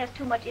he has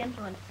too much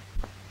influence.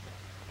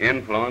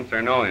 Influence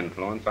or no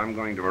influence, I'm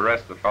going to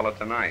arrest the fellow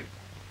tonight.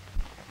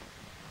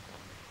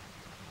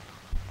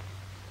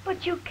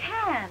 But you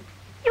can't.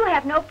 You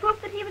have no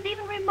proof that he was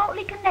even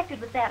remotely connected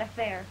with that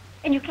affair.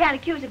 And you can't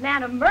accuse a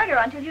man of murder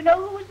until you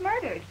know who was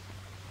murdered.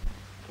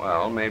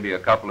 Well, maybe a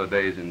couple of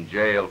days in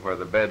jail where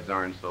the beds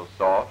aren't so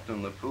soft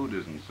and the food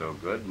isn't so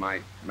good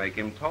might make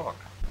him talk.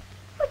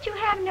 But you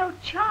have no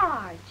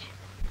charge.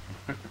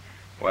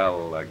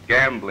 Well,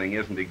 gambling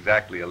isn't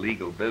exactly a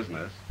legal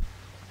business.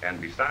 And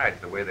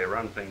besides, the way they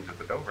run things at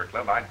the Dover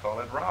Club, I'd call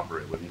it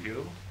robbery, wouldn't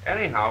you?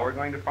 Anyhow, we're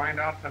going to find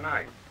out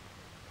tonight.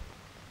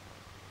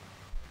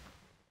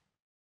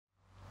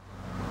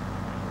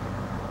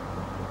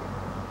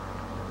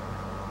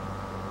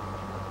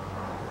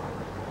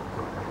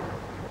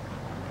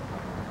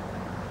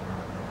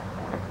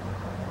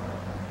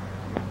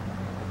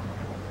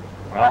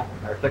 Well,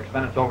 they're 6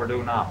 minutes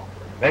overdue now.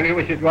 Maybe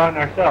we should go out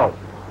ourselves.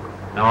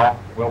 No,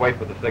 we'll wait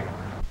for the signal.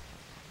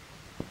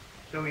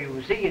 So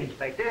you see,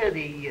 Inspector,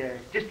 the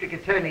district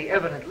attorney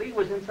evidently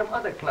was in some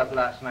other club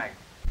last night.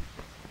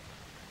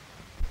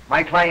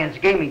 My client's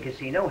gaming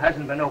casino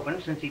hasn't been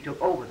open since he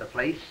took over the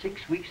place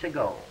 6 weeks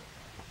ago.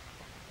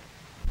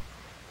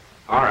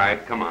 All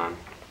right, come on.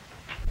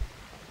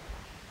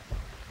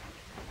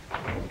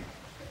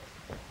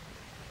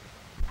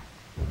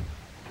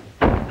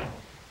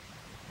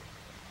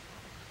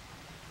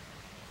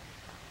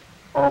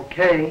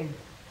 Okay.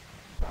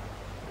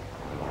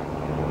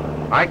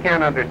 I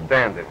can't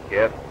understand it,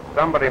 kid.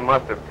 Somebody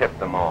must have tipped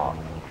them off.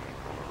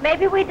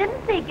 Maybe we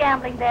didn't see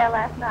gambling there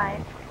last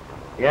night.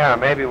 Yeah,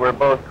 maybe we're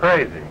both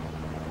crazy.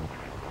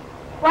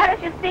 Why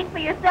don't you speak for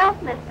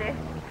yourself, mister?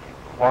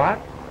 What?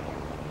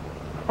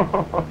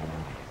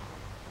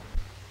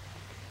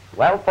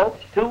 Well,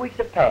 folks, 2 weeks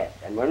have passed,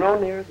 and we're no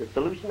nearer the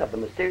solution of the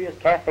mysterious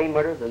cafe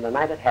murder than the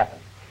night it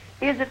happened.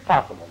 Is it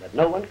possible that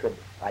no one could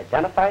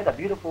identify the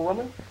beautiful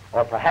woman?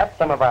 Or perhaps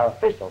some of our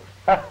officials,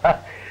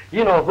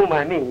 you know whom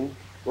I mean,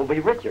 will be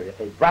richer if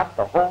they drop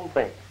the whole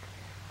thing.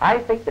 I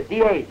think the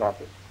DA's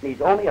office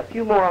needs only a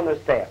few more on their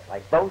staff,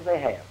 like those they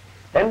have.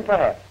 Then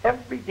perhaps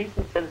every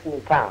decent citizen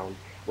in town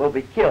will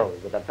be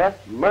killed with the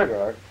best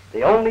murderer,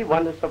 the only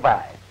one to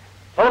survive.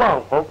 So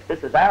long, folks.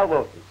 This is Al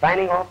Wilson,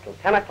 signing off till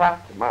 10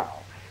 o'clock tomorrow.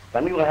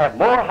 Then we will have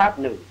more hot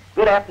news.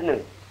 Good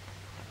afternoon.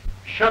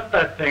 Shut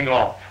that thing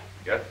off.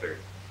 Yes, sir.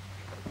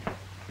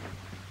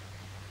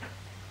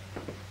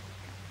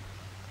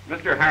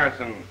 Mr.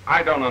 Harrison,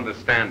 I don't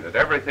understand it.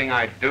 Everything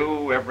I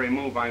do, every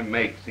move I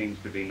make seems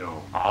to be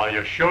known. Are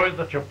you sure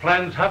that your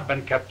plans have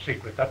been kept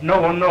secret, that no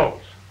one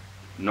knows?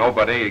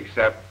 Nobody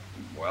except,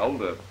 well,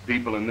 the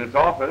people in this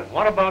office.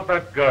 What about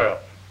that girl?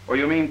 Oh,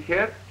 you mean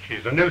Kit?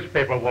 She's a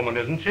newspaper woman,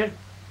 isn't she?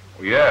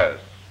 Oh, yes,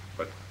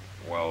 but,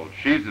 well,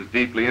 she's as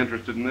deeply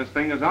interested in this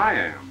thing as I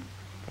am.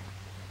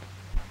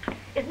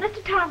 Is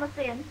Mr. Thomas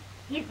in?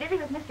 He's busy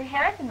with Mr.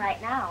 Harrison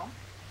right now.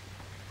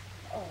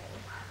 Oh.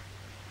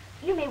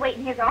 You may wait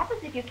in his office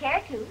if you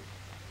care to.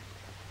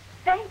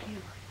 Thank you.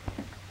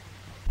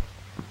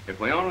 If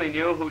we only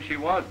knew who she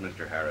was,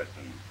 Mr.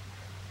 Harrison.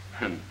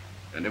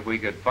 And if we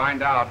could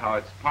find out how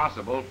it's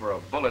possible for a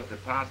bullet to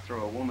pass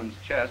through a woman's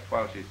chest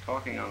while she's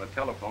talking on the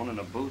telephone in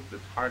a booth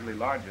that's hardly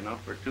large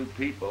enough for 2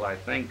 people, I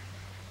think,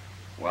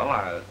 well,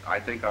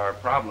 I think our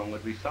problem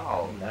would be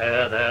solved.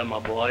 There, my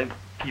boy.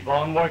 Keep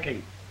on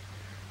working.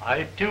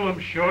 I, too, am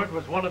sure it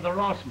was one of the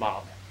Ross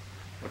mob.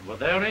 But with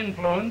their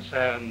influence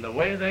and the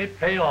way they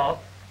pay off,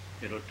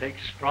 it'll take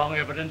strong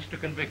evidence to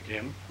convict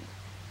him.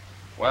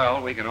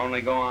 Well, we can only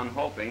go on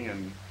hoping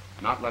and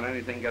not let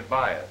anything get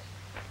by us.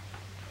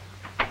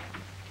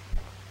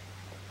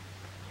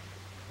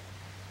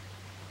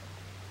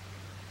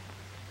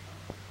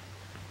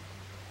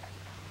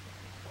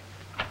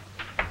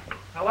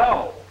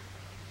 Hello.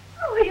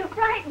 Oh, you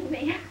frightened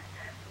me.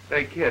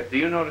 Say, Kit, do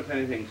you notice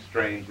anything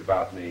strange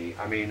about me?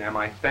 I mean, am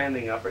I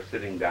standing up or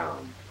sitting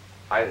down?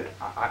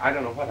 I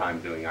don't know what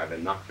I'm doing. I've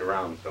been knocked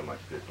around so much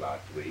this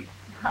last week.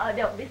 Oh,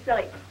 don't be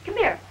silly. Come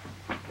here.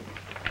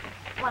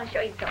 I want to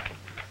show you something.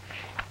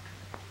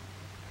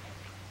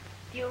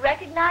 Do you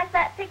recognize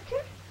that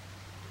picture?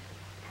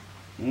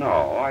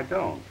 No, I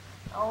don't.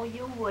 Oh,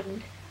 you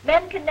wouldn't.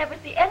 Men can never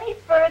see any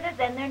further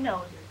than their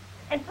noses.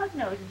 And pug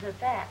noses at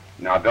that.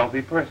 Now, don't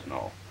be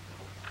personal.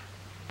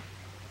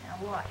 Now,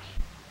 watch.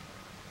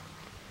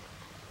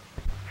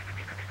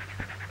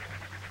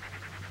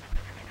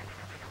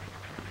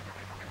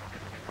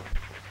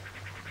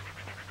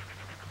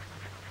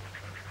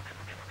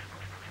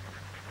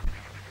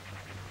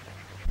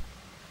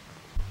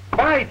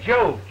 By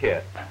Jove,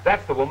 Kit,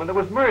 that's the woman that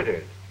was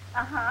murdered.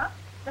 Uh-huh.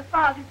 The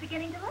fog is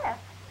beginning to lift.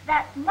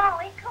 That's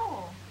Molly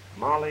Cole.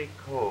 Molly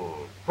Cole.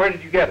 Where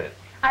did you get it?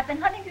 I've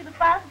been hunting through the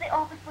files of the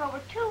office for over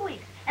 2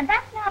 weeks, and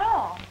that's not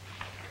all.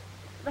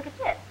 Look at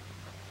this.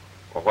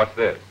 Well, what's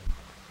this?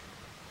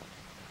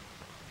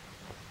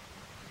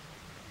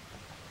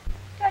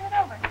 Turn it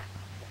over.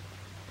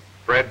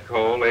 Fred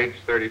Cole, age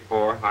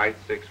 34, height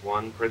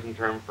 6'1", prison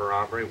term for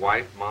robbery,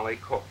 wife Molly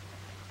Cole.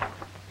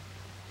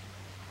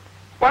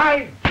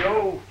 Why,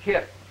 Joe,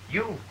 Kit,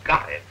 you've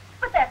got it.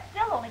 But that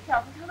still only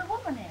tells us who the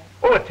woman is.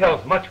 Oh, it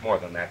tells much more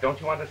than that, don't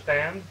you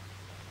understand?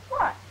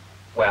 What?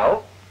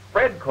 Well,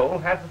 Fred Cole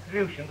has the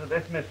solution to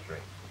this mystery.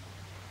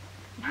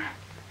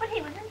 But he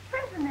was in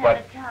prison But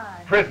at the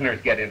time. prisoners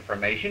get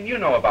information. You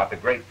know about the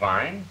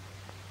grapevine.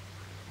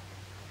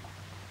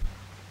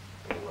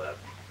 Well,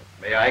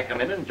 may I come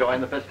in and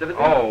join the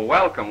festivities? Oh,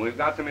 welcome. We've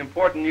got some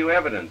important new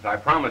evidence. I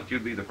promised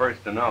you'd be the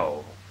first to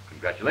know.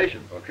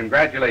 Congratulations. Well,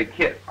 congratulate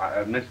Kit.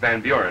 Miss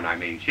Van Buren, I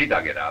mean. She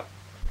dug it up.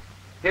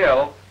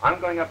 Hill,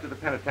 I'm going up to the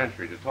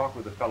penitentiary to talk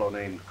with a fellow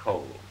named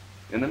Cole.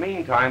 In the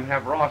meantime,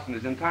 have Ross and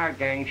his entire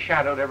gang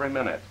shadowed every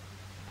minute.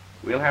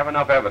 We'll have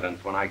enough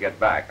evidence when I get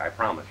back, I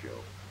promise you.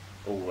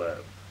 Oh,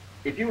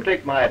 if you'll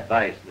take my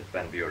advice, Miss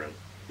Van Buren,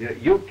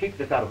 you keep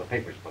this out of the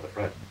papers for the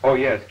present. Oh,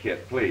 yes,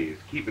 Kit, please.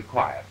 Keep it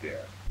quiet,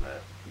 dear.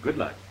 Good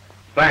luck.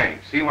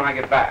 Thanks. See you when I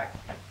get back.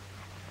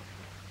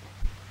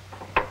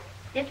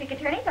 District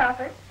Attorney's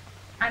office.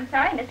 I'm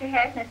sorry, Mr.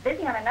 Harrison is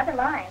busy on another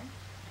line.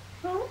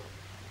 Who?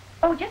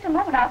 Oh, just a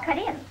moment, I'll cut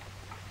in.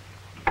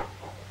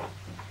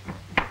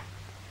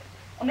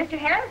 Oh, Mr.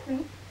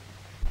 Harrison,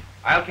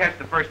 I'll catch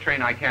the first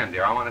train I can,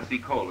 dear. I want to see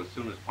Cole as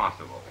soon as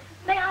possible.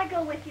 may I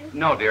go with you?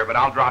 No, dear, but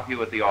I'll drop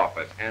you at the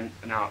office. And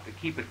now,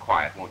 keep it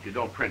quiet, won't you?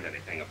 Don't print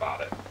anything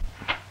about it.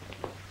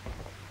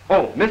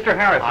 Oh, Mr.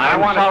 Harrison,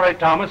 I'm sorry,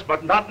 Thomas,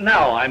 but not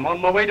now. I'm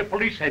on my way to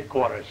police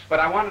headquarters. But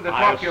I wanted to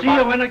I'll talk to you see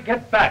about... you when I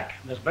get back.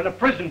 There's been a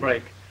prison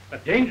break. A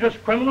dangerous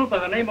criminal by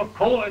the name of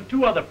Cole and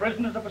 2 other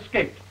prisoners have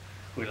escaped.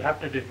 We'll have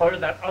to defer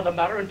that other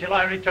matter until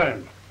I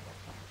return.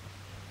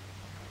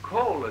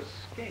 Cole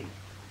escaped?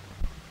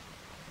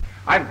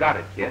 I've got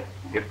it, Kit.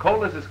 If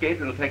Cole has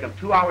escaped, it'll take him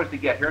 2 hours to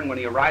get here, and when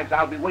he arrives,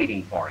 I'll be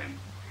waiting for him.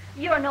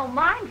 You're no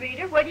mind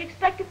reader. Where do you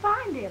expect to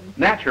find him?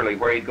 Naturally,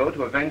 where he'd go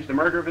to avenge the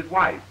murder of his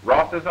wife,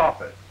 Ross's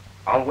office.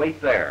 I'll wait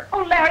there.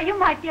 Oh, Larry, you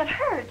might get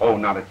hurt. Oh,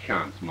 not a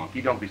chance,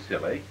 Monkey. Don't be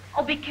silly.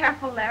 Oh, be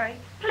careful, Larry.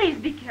 Please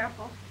be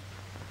careful.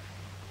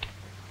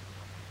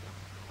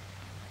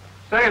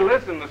 Say,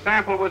 listen, the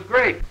sample was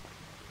great.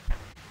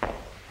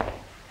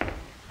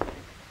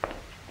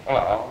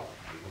 Hello.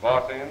 Is the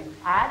boss in?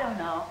 I don't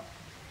know.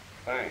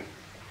 Thanks.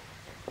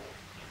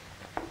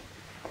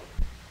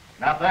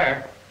 Not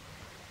there.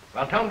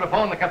 Well, tell him to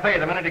phone the cafe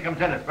the minute he comes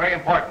in. It's very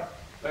important.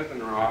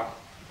 Listen, Ross.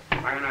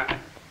 I'm gonna...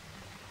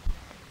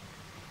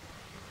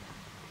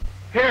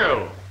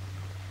 Hill!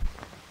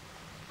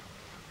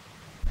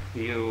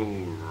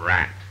 You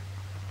rat.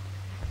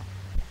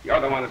 You're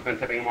the one that's been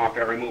tipping him off to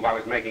every move I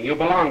was making. You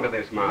belong to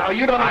this mob. No,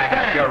 you don't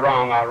understand. You're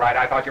wrong, all right.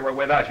 I thought you were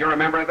with us. You're a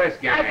member of this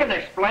gang. I can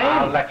explain.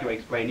 I'll let you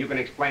explain. You can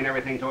explain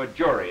everything to a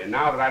jury. And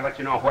now that I let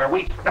you know where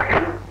we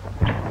stand...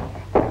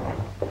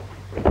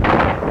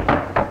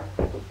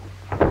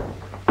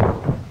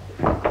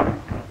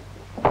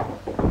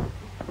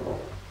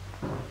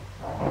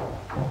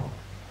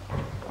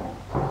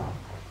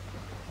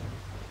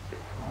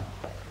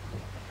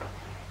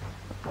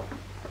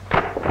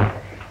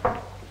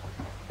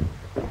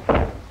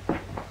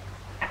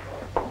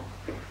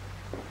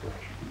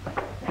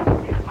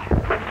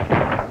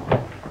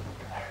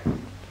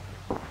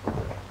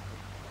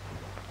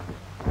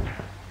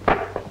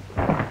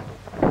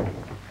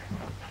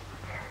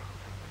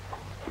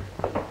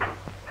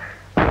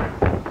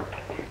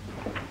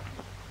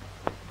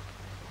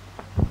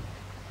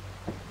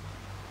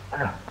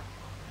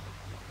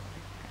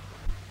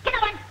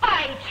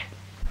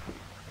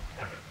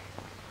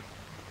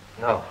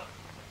 No.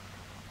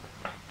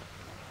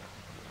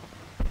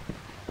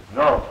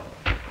 No.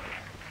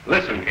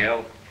 Listen,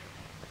 Hill.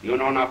 You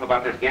know enough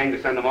about this gang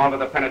to send them all to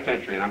the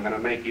penitentiary, and I'm going to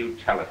make you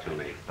tell it to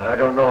me. I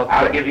don't know.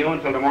 I'll give you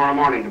until tomorrow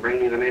morning to bring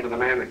me the name of the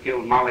man that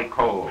killed Molly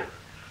Cole.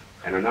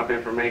 And enough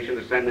information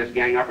to send this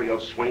gang up, or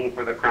you'll swing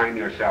for the crime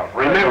yourself.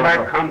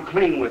 Remember, come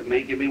clean with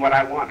me. Give me what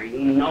I want, or you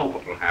know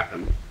what'll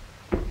happen.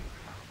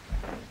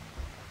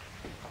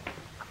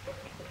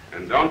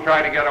 And don't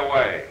try to get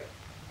away.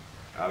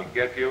 I'll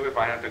get you if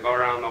I have to go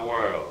around the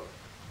world.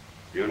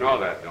 You know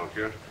that, don't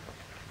you?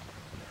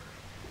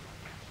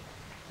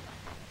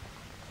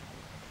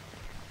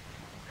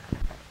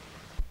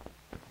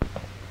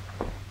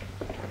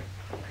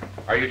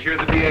 Are you sure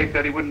the DA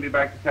said he wouldn't be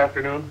back this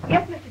afternoon?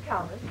 Yes, Mr.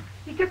 Thomas.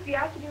 He took the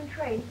afternoon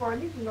train for a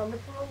meeting on the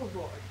parole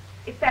board.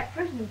 It's that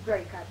prison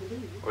break, I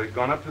believe. Well, he's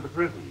gone up to the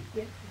prison.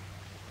 Yes,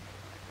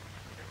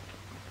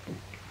 sir.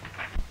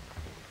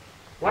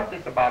 What's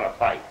this about a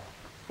fight?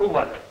 Who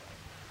was it?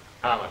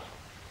 Thomas.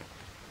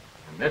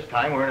 And this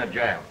time we're in a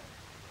jam.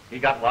 He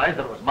got wise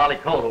that it was Molly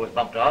Cole who was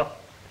bumped off,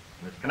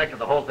 and it's connected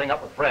the whole thing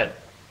up with Fred.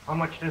 How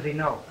much does he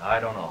know? I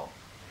don't know.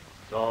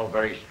 It's all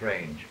very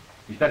strange.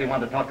 He said he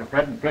wanted to talk to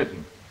Fred in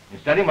prison.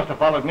 Instead, he must have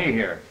followed me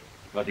here,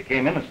 because he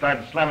came in and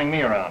started slamming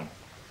me around.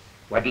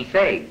 What'd he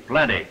say?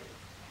 Plenty.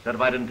 Said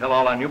if I didn't tell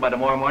all I knew by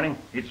tomorrow morning,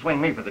 he'd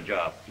swing me for the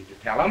job. Did you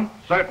tell him?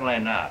 Certainly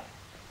not.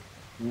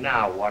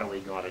 Now what are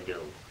we going to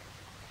do?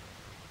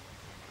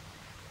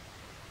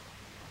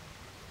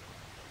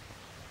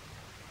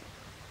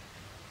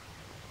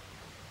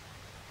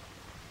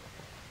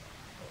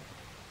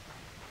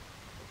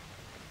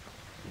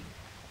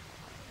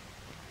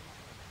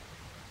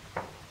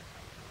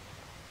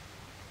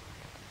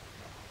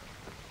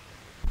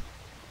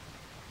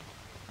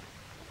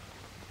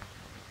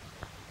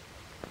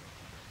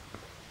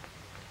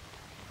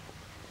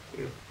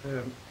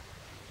 If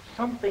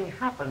something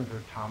happened to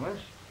Thomas,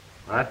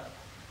 What?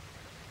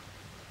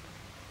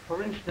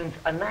 for instance,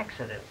 an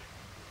accident,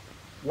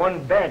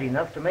 one bad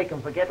enough to make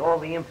him forget all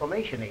the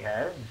information he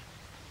has,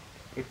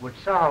 it would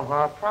solve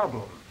our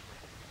problem.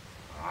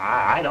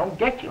 I don't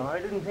get you. I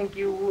didn't think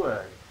you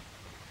would.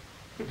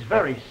 It's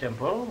very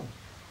simple.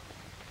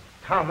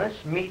 Thomas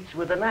meets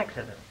with an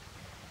accident,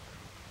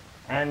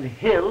 and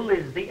Hill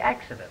is the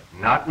accident.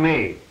 Not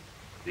me.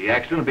 The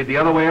accident would be the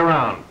other way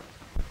around.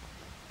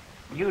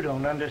 You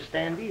don't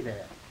understand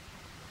either.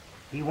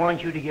 He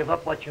wants you to give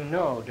up what you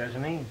know,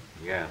 doesn't he?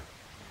 Yeah.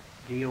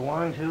 Do you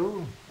want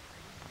to?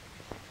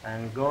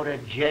 And go to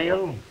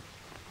jail?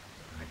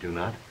 I do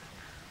not.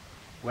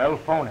 Well,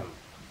 phone him.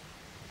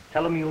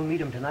 Tell him you'll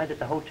meet him tonight at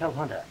the Hotel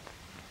Hunter.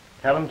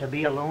 Tell him to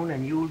be alone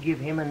and you'll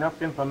give him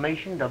enough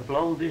information to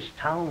blow this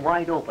town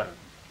wide open.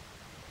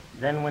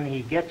 Then when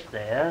he gets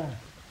there,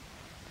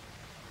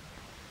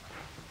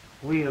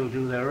 we'll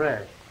do the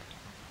rest.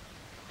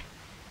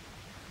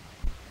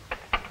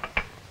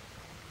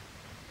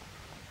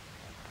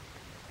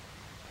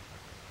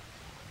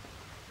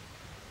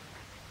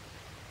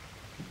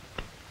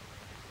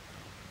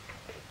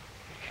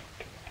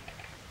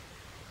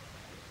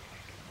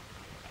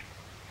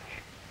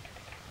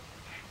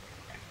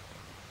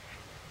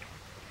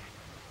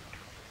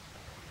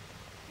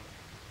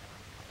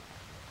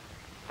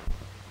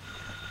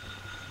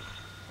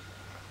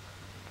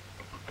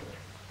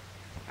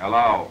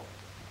 Hello.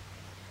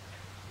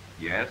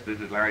 Yes, this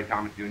is Larry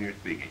Thomas Jr.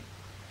 speaking.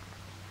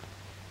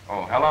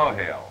 Oh, hello,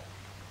 Hill.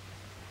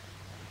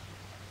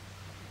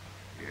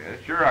 Yes,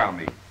 sure, I'll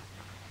meet.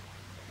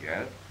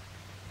 Yes.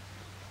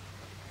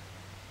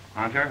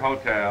 Hunter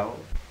Hotel.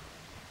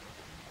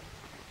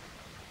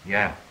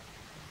 Yeah.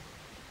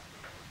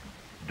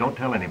 Don't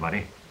tell anybody.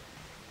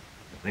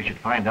 If they should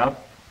find out,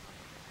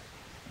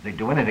 they'd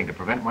do anything to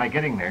prevent my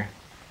getting there.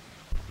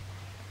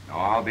 No,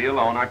 I'll be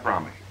alone, I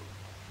promise you.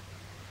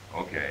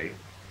 Okay.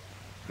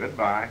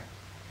 Goodbye.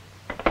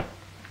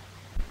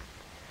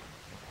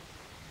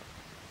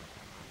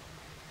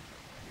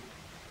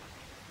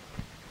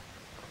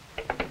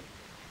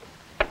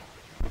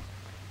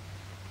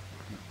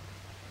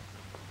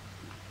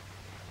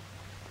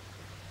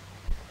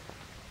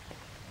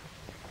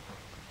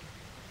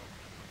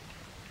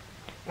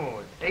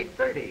 Oh, it's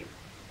 8:30.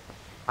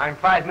 I'm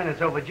 5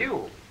 minutes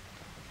overdue.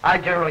 I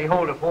generally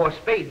hold a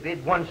 4-spade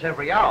bid once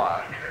every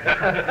hour.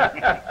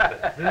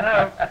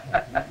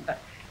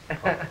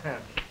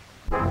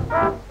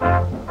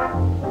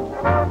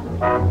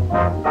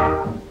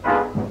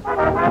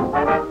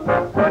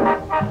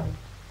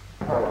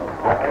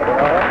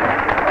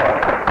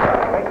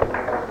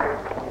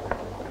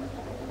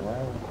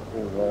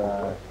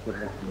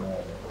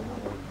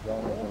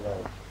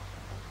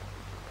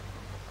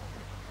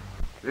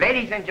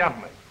 Ladies and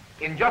gentlemen,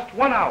 in just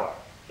 1 hour,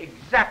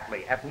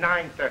 exactly at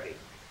 9:30,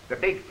 the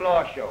big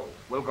floor show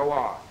will go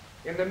on.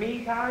 In the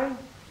meantime,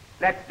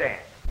 let's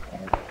dance.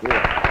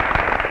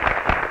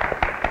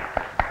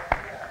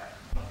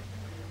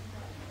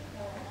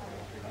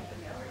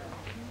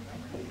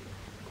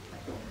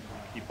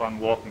 Keep on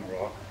walking,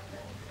 Rocque.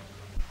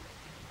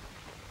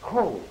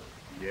 Cold.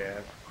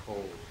 Yes,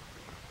 cold.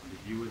 And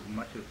if you as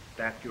much as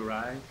bat your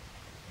eyes,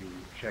 you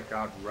check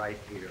out right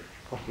here.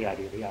 What's the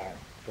idea of the arm?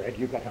 Fred,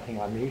 you got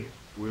nothing on me.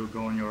 We'll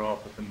go in your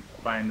office and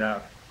find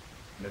out,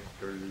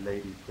 Mr.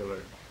 Lady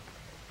Killer.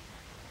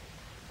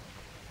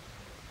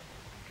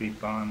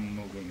 Keep on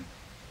moving,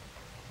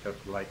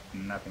 just like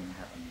nothing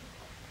happened.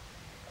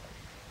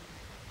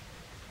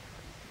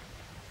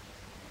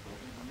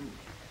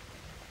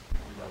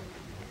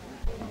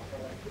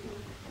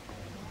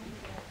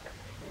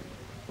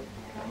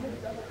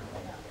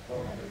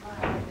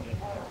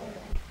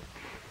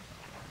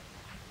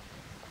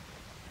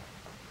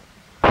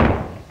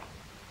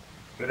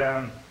 Sit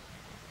down.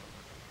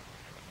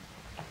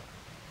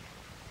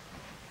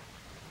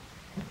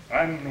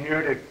 I'm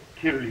here to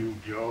kill you,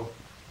 Joe.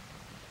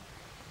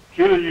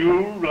 Kill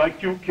you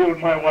like you killed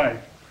my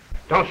wife.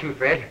 Don't shoot,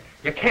 Fred.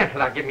 You can't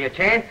without giving me a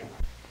chance.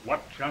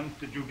 What chance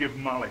did you give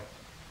Molly?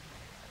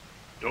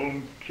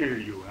 Don't kill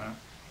you, huh?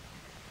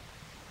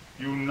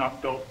 You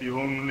knocked off the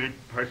only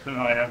person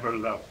I ever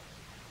loved.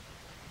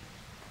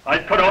 I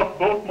cut off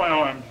both my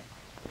arms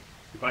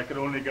if I could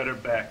only get her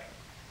back.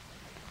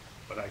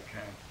 But I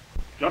can't.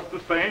 Just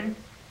the same,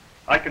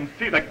 I can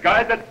see the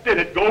guy that did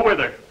it go with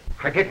her.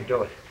 I didn't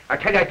do it. I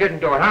tell you I didn't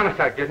do it. Honest,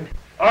 I didn't.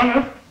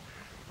 Honest?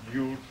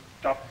 You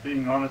stopped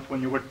being honest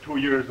when you were 2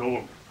 years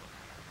old.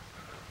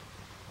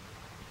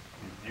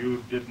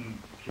 You didn't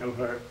kill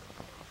her.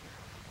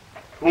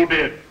 Who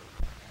did?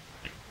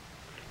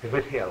 It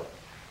was Hill.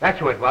 That's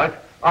who it was.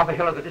 Arthur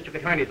Hill of the district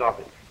attorney's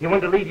office. He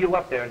wanted to lead you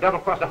up there and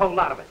double-cross a whole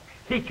lot of it.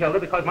 He killed her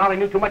because Molly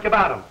knew too much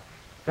about him.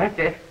 That's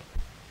it.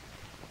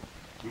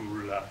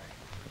 You lie.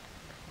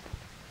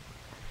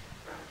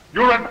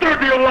 You're a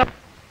dirty liar!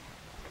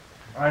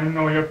 I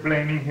know you're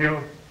blaming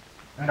Hill,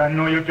 and I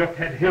know you just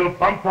had Hill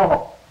bumped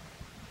off.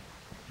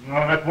 No,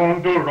 that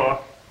won't do,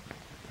 Ross.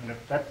 And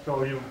if that's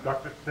all you've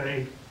got to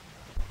say...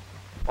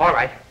 All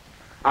right.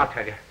 I'll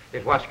tell you.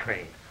 It was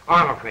Crane.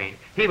 Arnold Crane.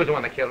 He was the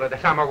one that killed her. The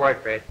summer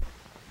work, Fred.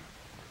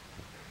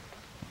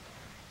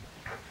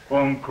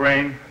 Phone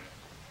Crane.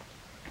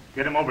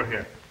 Get him over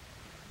here.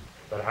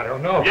 But I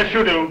don't know. Yes,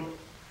 you do.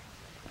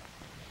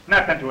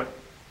 Snap into it.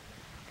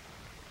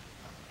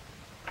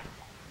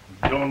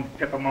 Don't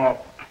tip him off.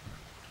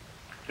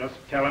 Just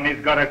tell him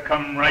he's got to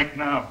come right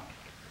now.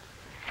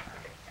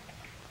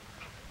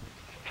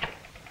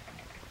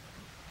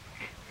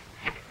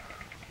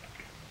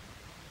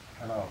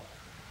 Hello.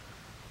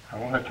 I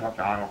want to talk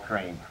to Arnold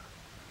Crane.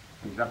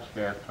 He's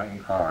upstairs playing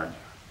cards.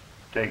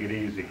 Take it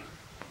easy.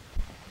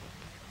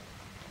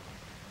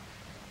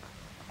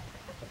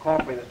 A call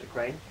for me, Mr.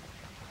 Crane.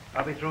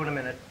 I'll be through in a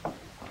minute.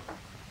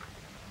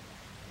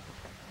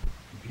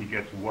 If he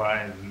gets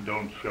wise and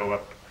don't show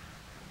up,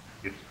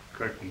 it's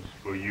curtains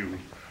for you.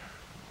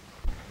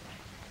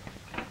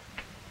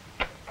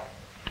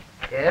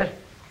 Yes?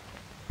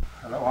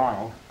 Hello,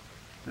 Arnold.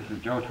 This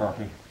is Joe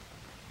talking.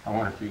 I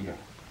want to see you.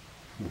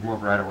 You can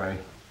move right away.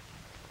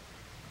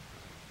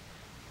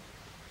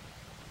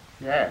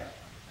 Yes.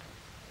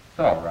 It's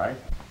all right.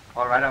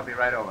 All right, I'll be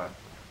right over.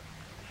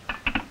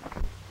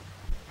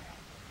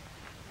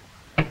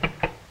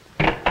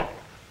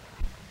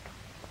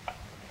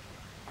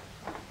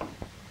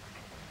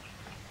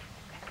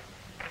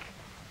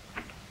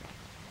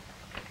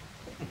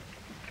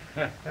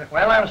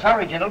 Well, I'm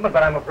sorry, gentlemen,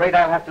 but I'm afraid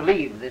I'll have to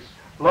leave. This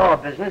law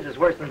business is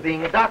worse than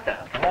being a doctor.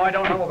 Oh, I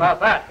don't know about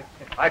that.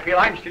 I feel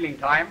I'm stealing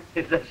time. I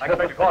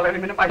expect to call any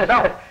minute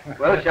myself.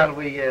 Well, shall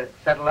we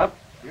settle up?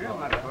 Yeah,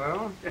 might as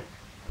well.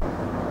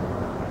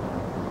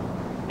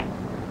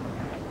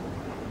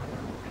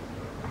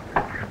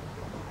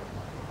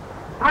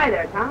 Hi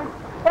there, Tom.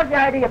 What's the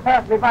idea of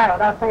passing me by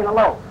without saying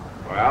hello?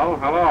 Well,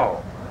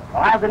 hello.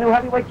 Well, I'm the new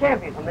heavyweight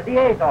champion from the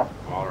DA's office.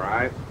 All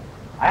right.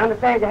 I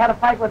understand you had a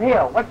fight with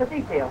Hill. What's the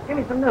details? Give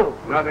me some news.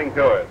 Nothing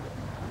to it.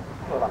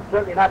 Well, I'm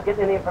certainly not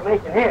getting any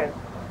information here.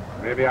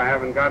 Maybe I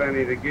haven't got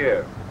any to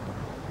give.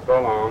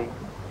 So long.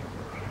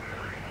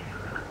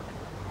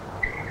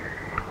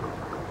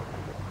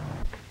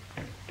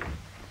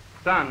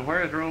 Son,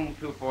 where's room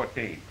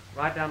 214?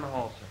 Right down the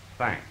hall, sir.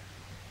 Thanks.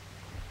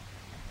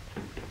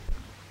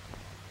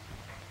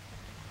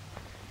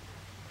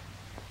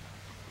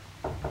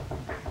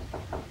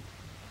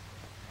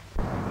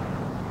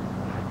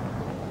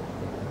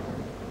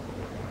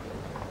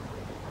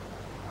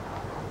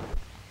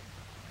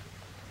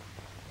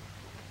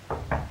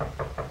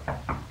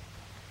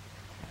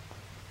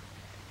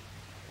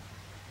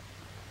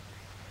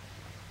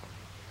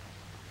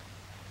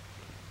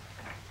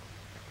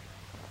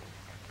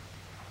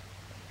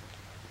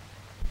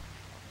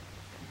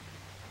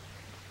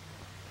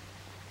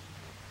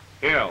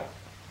 Hill.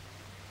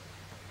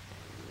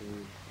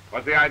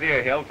 What's the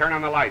idea, Hill? Turn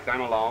on the lights. I'm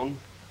alone.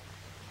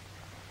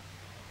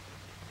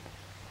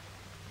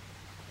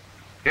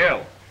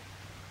 Hill.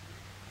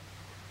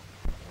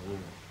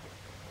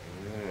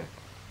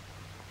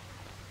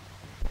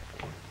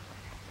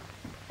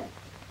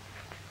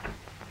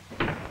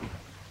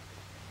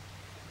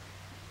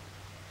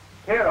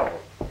 Hill,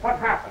 what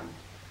happened?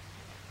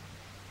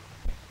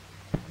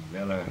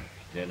 Miller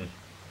did it.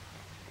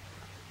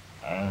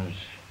 I was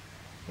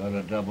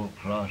gonna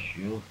double-cross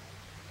you,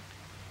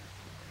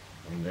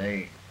 and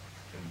they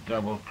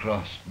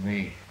double-crossed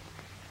me.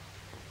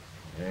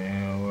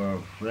 They were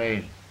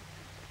afraid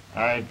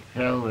I'd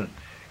tell that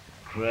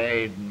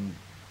Crane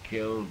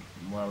killed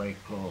Molly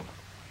Cole.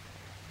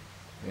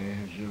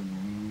 There's a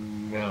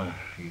Miller,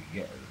 you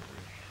get it.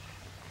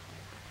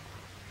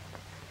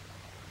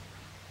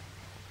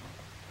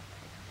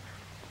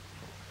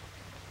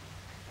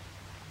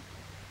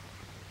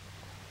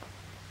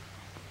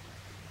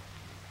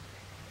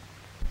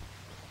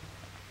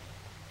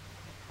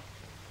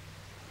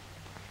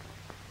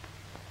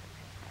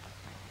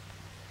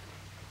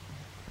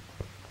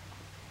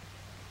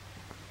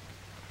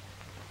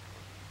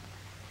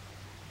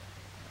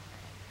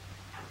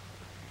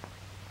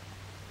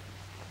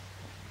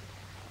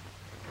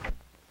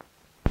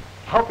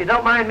 Hope you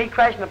don't mind me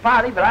crashing the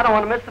party, but I don't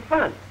want to miss the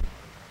fun.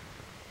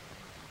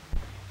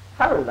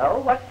 Hello,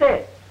 what's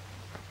this?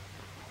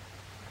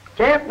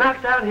 Champ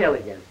knocks out Hill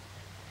again.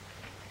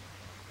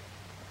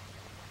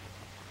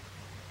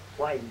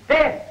 Why, he's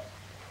dead.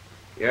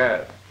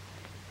 Yes.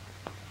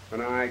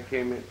 When I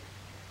came in...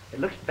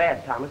 It looks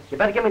bad, Thomas. You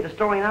better give me the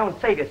story now and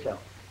save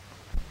yourself.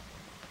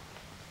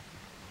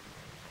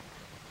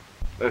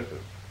 Listen,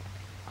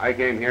 I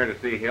came here to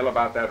see Hill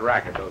about that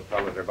racket those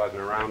fellas are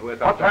buzzing around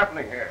with. What's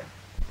happening here?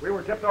 We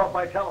were tipped off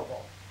by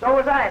telephone. So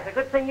was I. It's a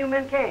good thing you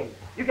men came.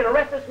 You can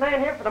arrest this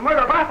man here for the murder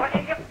of Arthur.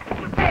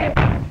 Hey!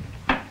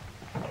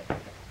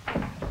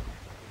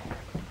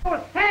 Oh,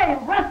 say,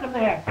 arrest him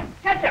there.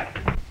 Catch him.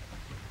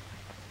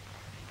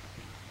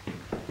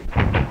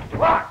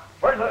 Rocque,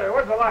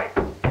 where's the light?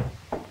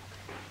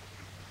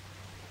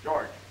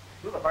 George,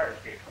 do the fire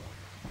escape.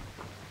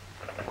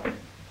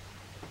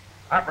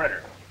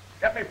 Operator,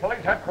 get me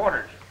police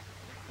headquarters.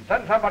 And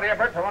send somebody up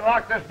here to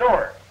unlock this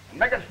door. And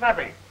make it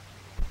snappy.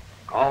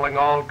 Calling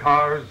all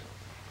cars.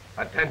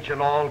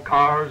 Attention all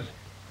cars.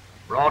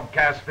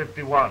 Broadcast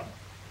 51.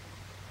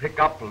 Pick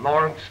up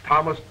Lawrence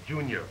Thomas,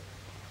 Jr.,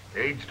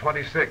 age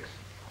 26.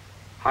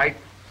 Height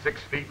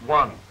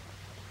 6'1".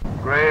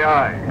 Gray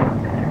eye.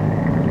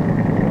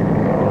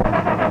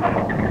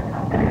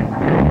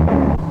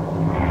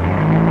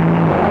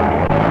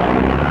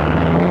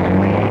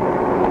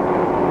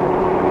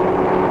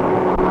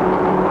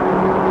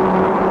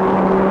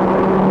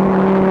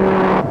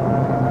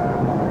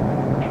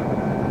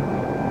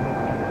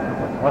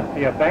 Must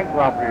be a bank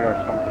robbery or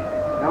something.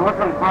 They're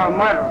looking for a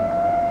murderer.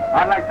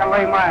 I'd like to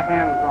lay my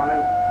hands on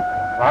him.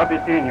 I'll be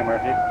seeing you,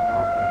 Murphy.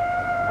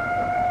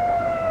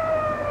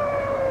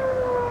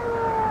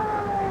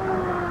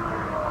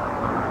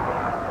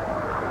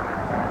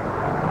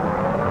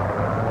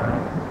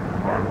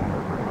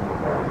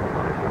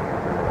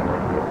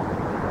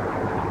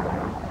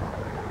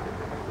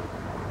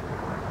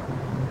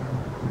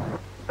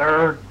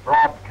 Third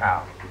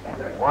broadcast.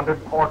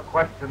 Wanted for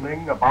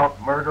questioning about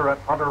murder at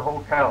Hunter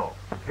Hotel.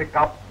 Pick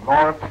up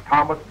Lawrence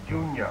Thomas,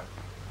 Jr.,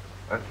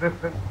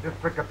 Assistant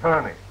District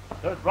Attorney.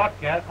 Third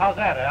broadcast. How's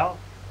that, Al?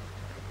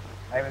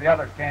 Maybe the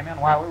others came in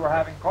while we were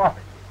having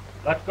coffee.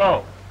 Let's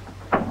go.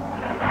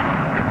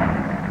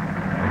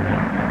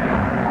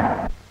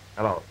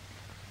 Hello.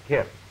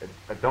 Kip,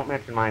 don't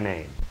mention my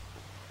name.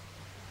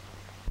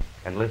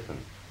 And listen,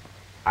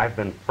 I've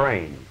been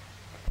framed.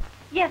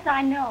 Yes,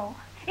 I know.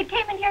 It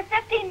came in here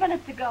 15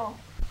 minutes ago.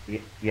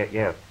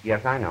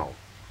 Yes, I know.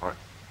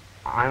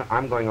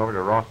 I'm going over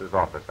to Ross's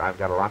office. I've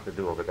got a lot to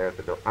do over there at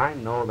the door. I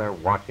know they're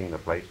watching the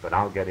place, but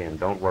I'll get in.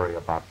 Don't worry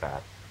about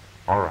that.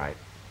 All right.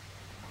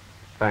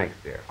 Thanks,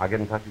 dear. I'll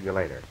get in touch with you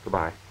later.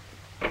 Goodbye.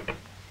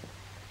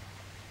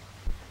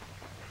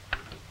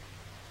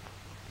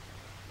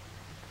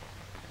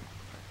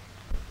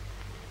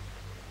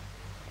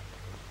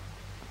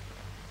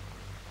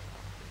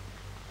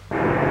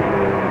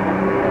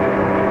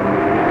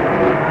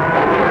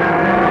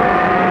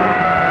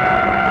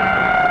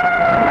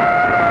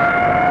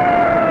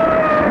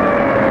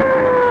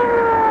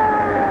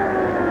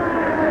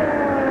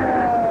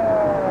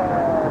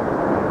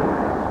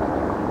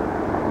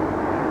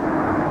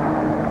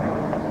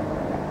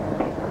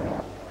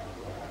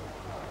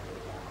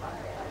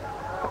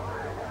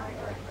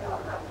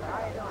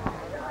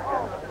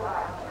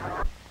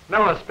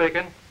 Miller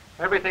speaking.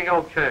 Everything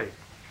okay.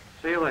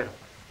 See you later.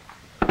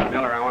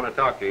 Miller, I want to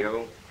talk to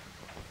you.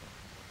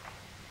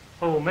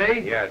 Who, me?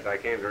 Yes, I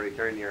came to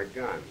return your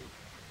gun.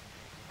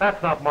 That's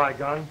not my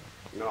gun.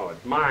 No,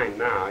 it's mine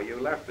now.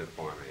 You left it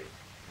for me.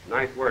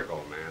 Nice work,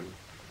 old man.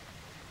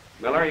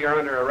 Miller, you're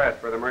under arrest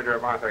for the murder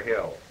of Arthur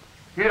Hill.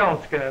 You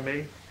don't scare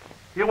me.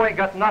 You ain't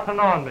got nothing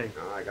on me.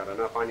 No, I got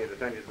enough on you to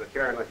send you to the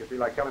chair unless you feel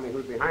like telling me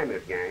who's behind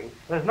this gang.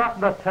 There's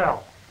nothing to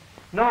tell.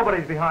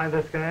 Nobody's behind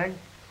this gang.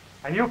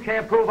 And you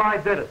can't prove I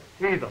did it,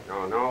 either.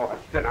 No,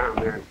 sit down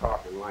there and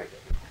talk and like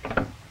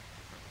it.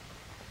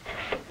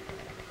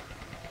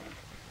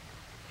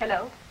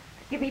 Hello.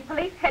 Give me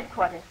police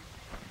headquarters.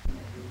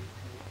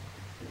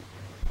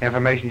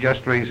 Information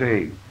just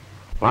received.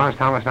 Lawrence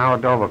Thomas now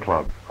at Dover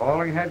Club.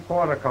 Calling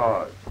headquarter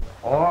cars.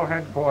 All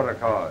headquarter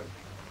cars.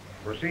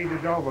 Proceed to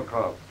Dover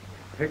Club.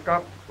 Pick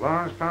up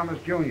Lawrence Thomas,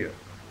 Jr.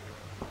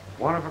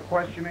 Wanted for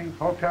questioning,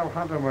 Hotel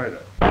Hunter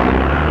murder.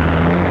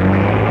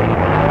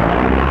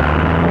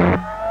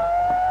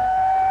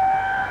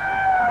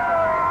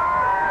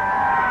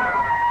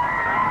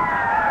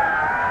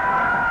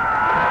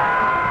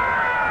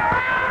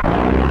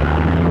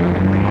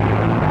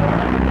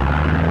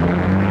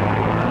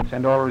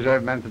 Send all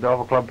reserve men to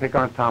Dover Club. Pick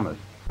on Thomas.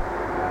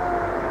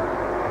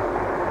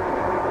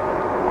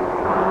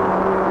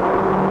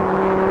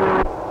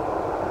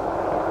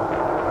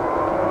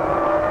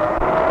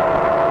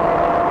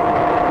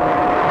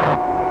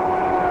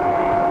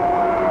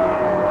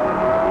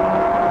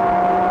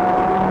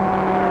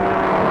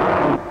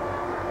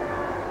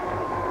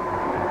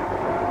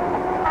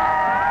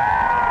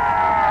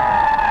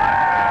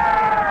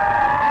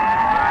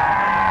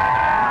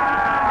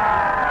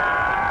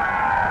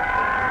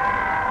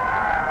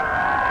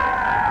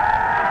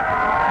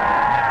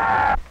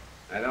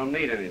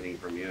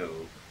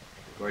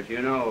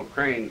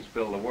 Crane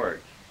spilled the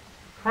works.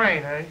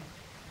 Crane, eh?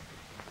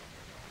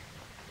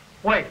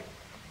 Wait.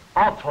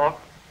 I'll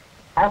talk.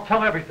 I'll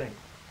tell everything.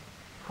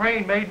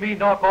 Crane made me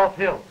knock off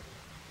Hill.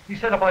 He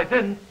said if I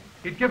didn't,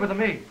 he'd give it to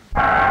me.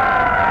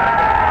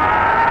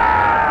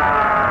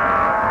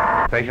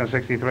 Station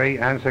 63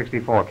 and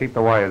 64. Keep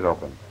the wires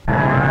open.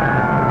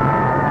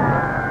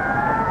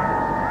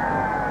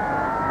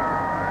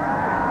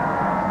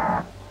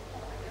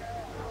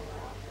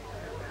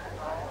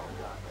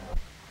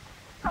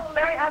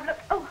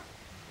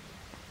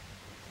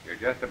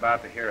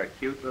 about to hear a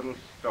cute little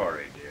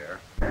story, dear.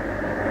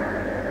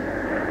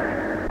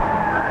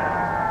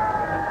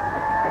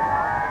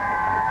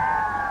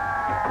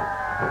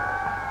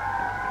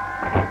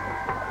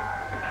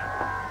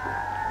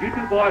 You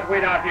two boys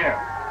wait out here.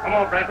 Come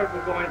on, Bradford,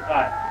 we'll go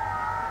inside.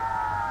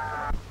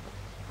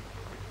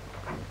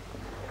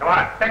 Come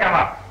on, pick him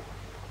up.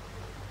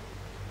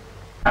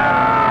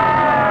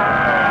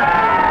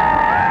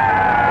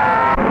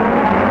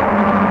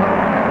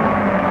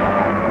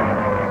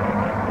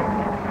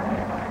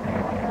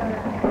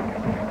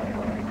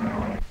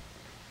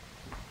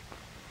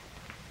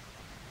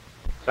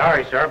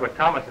 Sorry, sir, but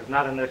Thomas is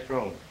not in this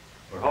room.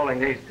 We're holding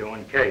these two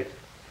in case.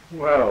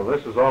 Well,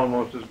 this is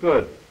almost as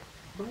good.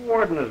 The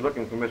warden is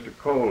looking for Mr.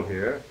 Cole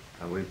here,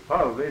 and we've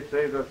probably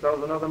saved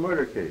ourselves another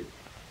murder case.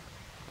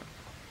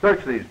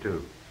 Search these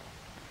two.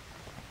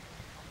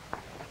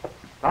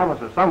 Thomas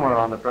is somewhere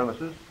on the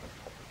premises.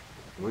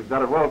 We've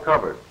got it well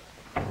covered.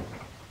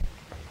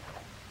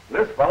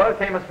 This fellow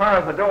came as far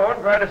as the door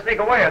and tried to sneak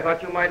away. I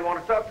thought you might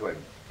want to talk to him.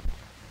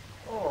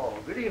 Oh,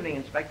 good evening,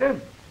 Inspector.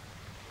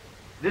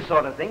 This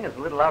sort of thing is a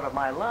little out of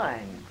my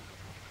line.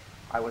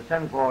 I was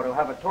sent for to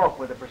have a talk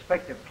with a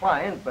prospective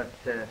client, but,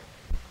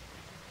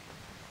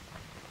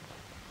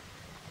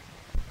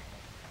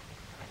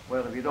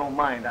 well, if you don't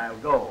mind, I'll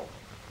go.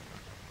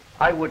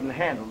 I wouldn't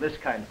handle this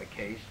kind of a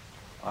case.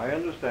 I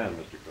understand,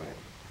 Mr. Crane.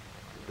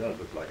 It does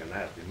look like a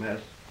nasty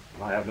mess,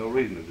 and I have no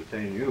reason to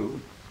detain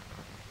you.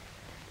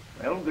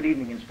 Well, good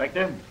evening,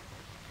 Inspector.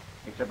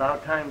 It's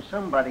about time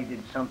somebody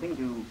did something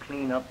to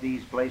clean up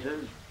these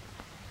places.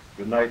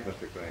 Good night,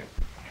 Mr. Crane.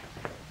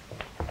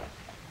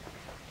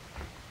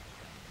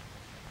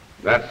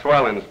 That's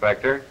swell,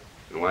 Inspector.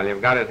 And while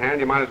you've got his hand,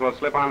 you might as well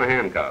slip on the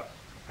handcuffs.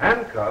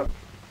 Handcuffs?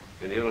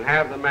 And you'll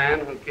have the man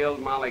who killed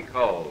Molly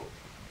Cole.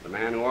 The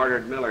man who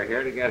ordered Miller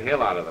here to get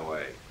Hill out of the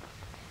way.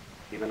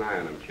 Keep an eye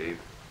on him, Chief.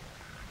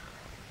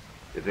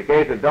 It's a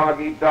case of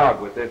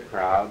dog-eat-dog with this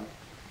crowd.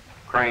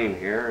 Crane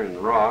here and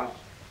Ross.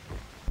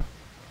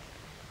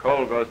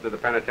 Cole goes to the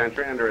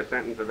penitentiary under a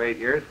sentence of 8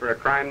 years for a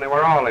crime they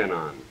were all in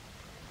on.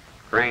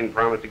 Crane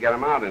promised to get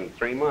him out in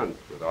 3 months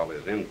with all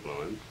his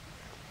influence.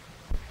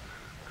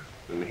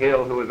 And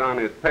Hill, who was on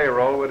his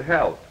payroll, would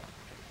help.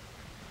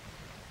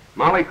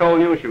 Molly Cole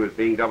knew she was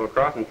being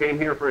double-crossed and came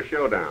here for a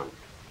showdown.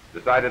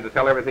 Decided to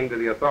tell everything to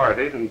the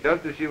authorities, and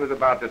just as she was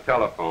about to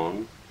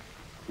telephone,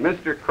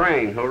 Mr.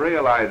 Crane, who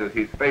realizes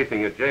he's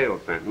facing a jail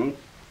sentence,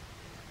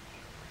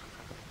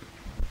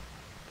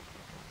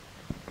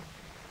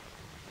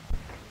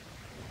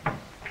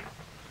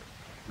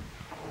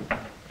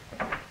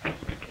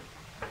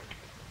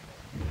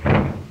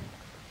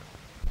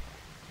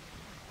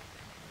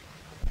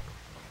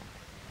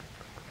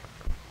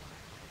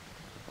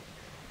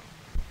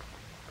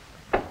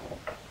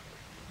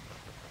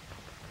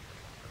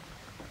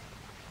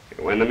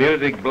 when the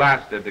music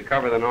blasted to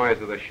cover the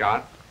noise of the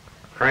shot,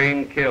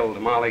 Crane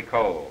killed Molly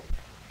Cole.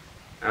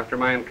 After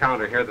my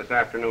encounter here this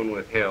afternoon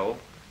with Hill,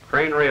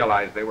 Crane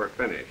realized they were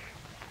finished.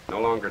 No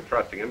longer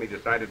trusting him, he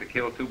decided to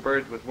kill 2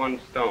 birds with 1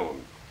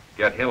 stone,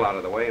 get Hill out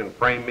of the way and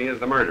frame me as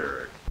the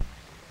murderer.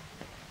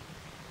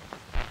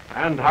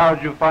 And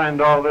how'd you find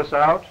all this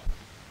out?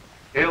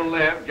 Hill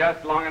lived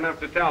just long enough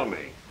to tell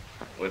me.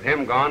 With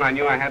him gone, I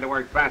knew I had to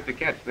work fast to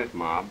catch this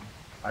mob.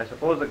 I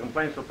suppose the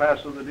complaints will pass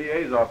through the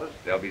DA's office.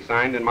 They'll be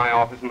signed in my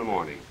office in the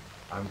morning.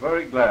 I'm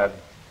very glad,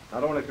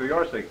 not only for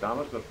your sake,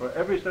 Thomas, but for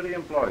every city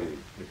employee,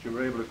 that you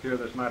were able to clear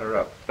this matter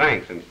up.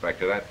 Thanks,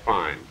 Inspector. That's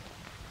fine.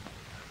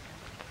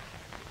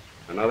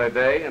 Another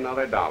day,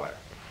 another dollar.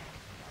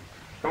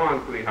 Come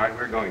on, sweetheart.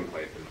 We're going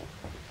places.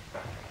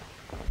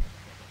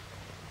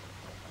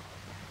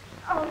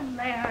 Oh,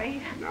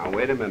 Larry. Now,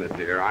 wait a minute,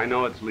 dear. I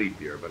know it's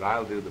leap year, but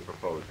I'll do the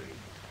proposing.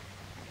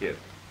 Kid,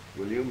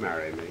 will you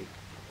marry me?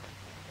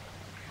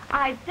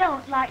 I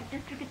don't like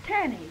district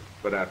attorneys.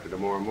 But after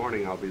tomorrow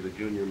morning, I'll be the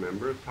junior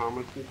member of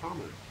Thomas &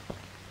 Thomas.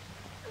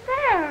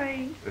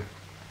 Larry.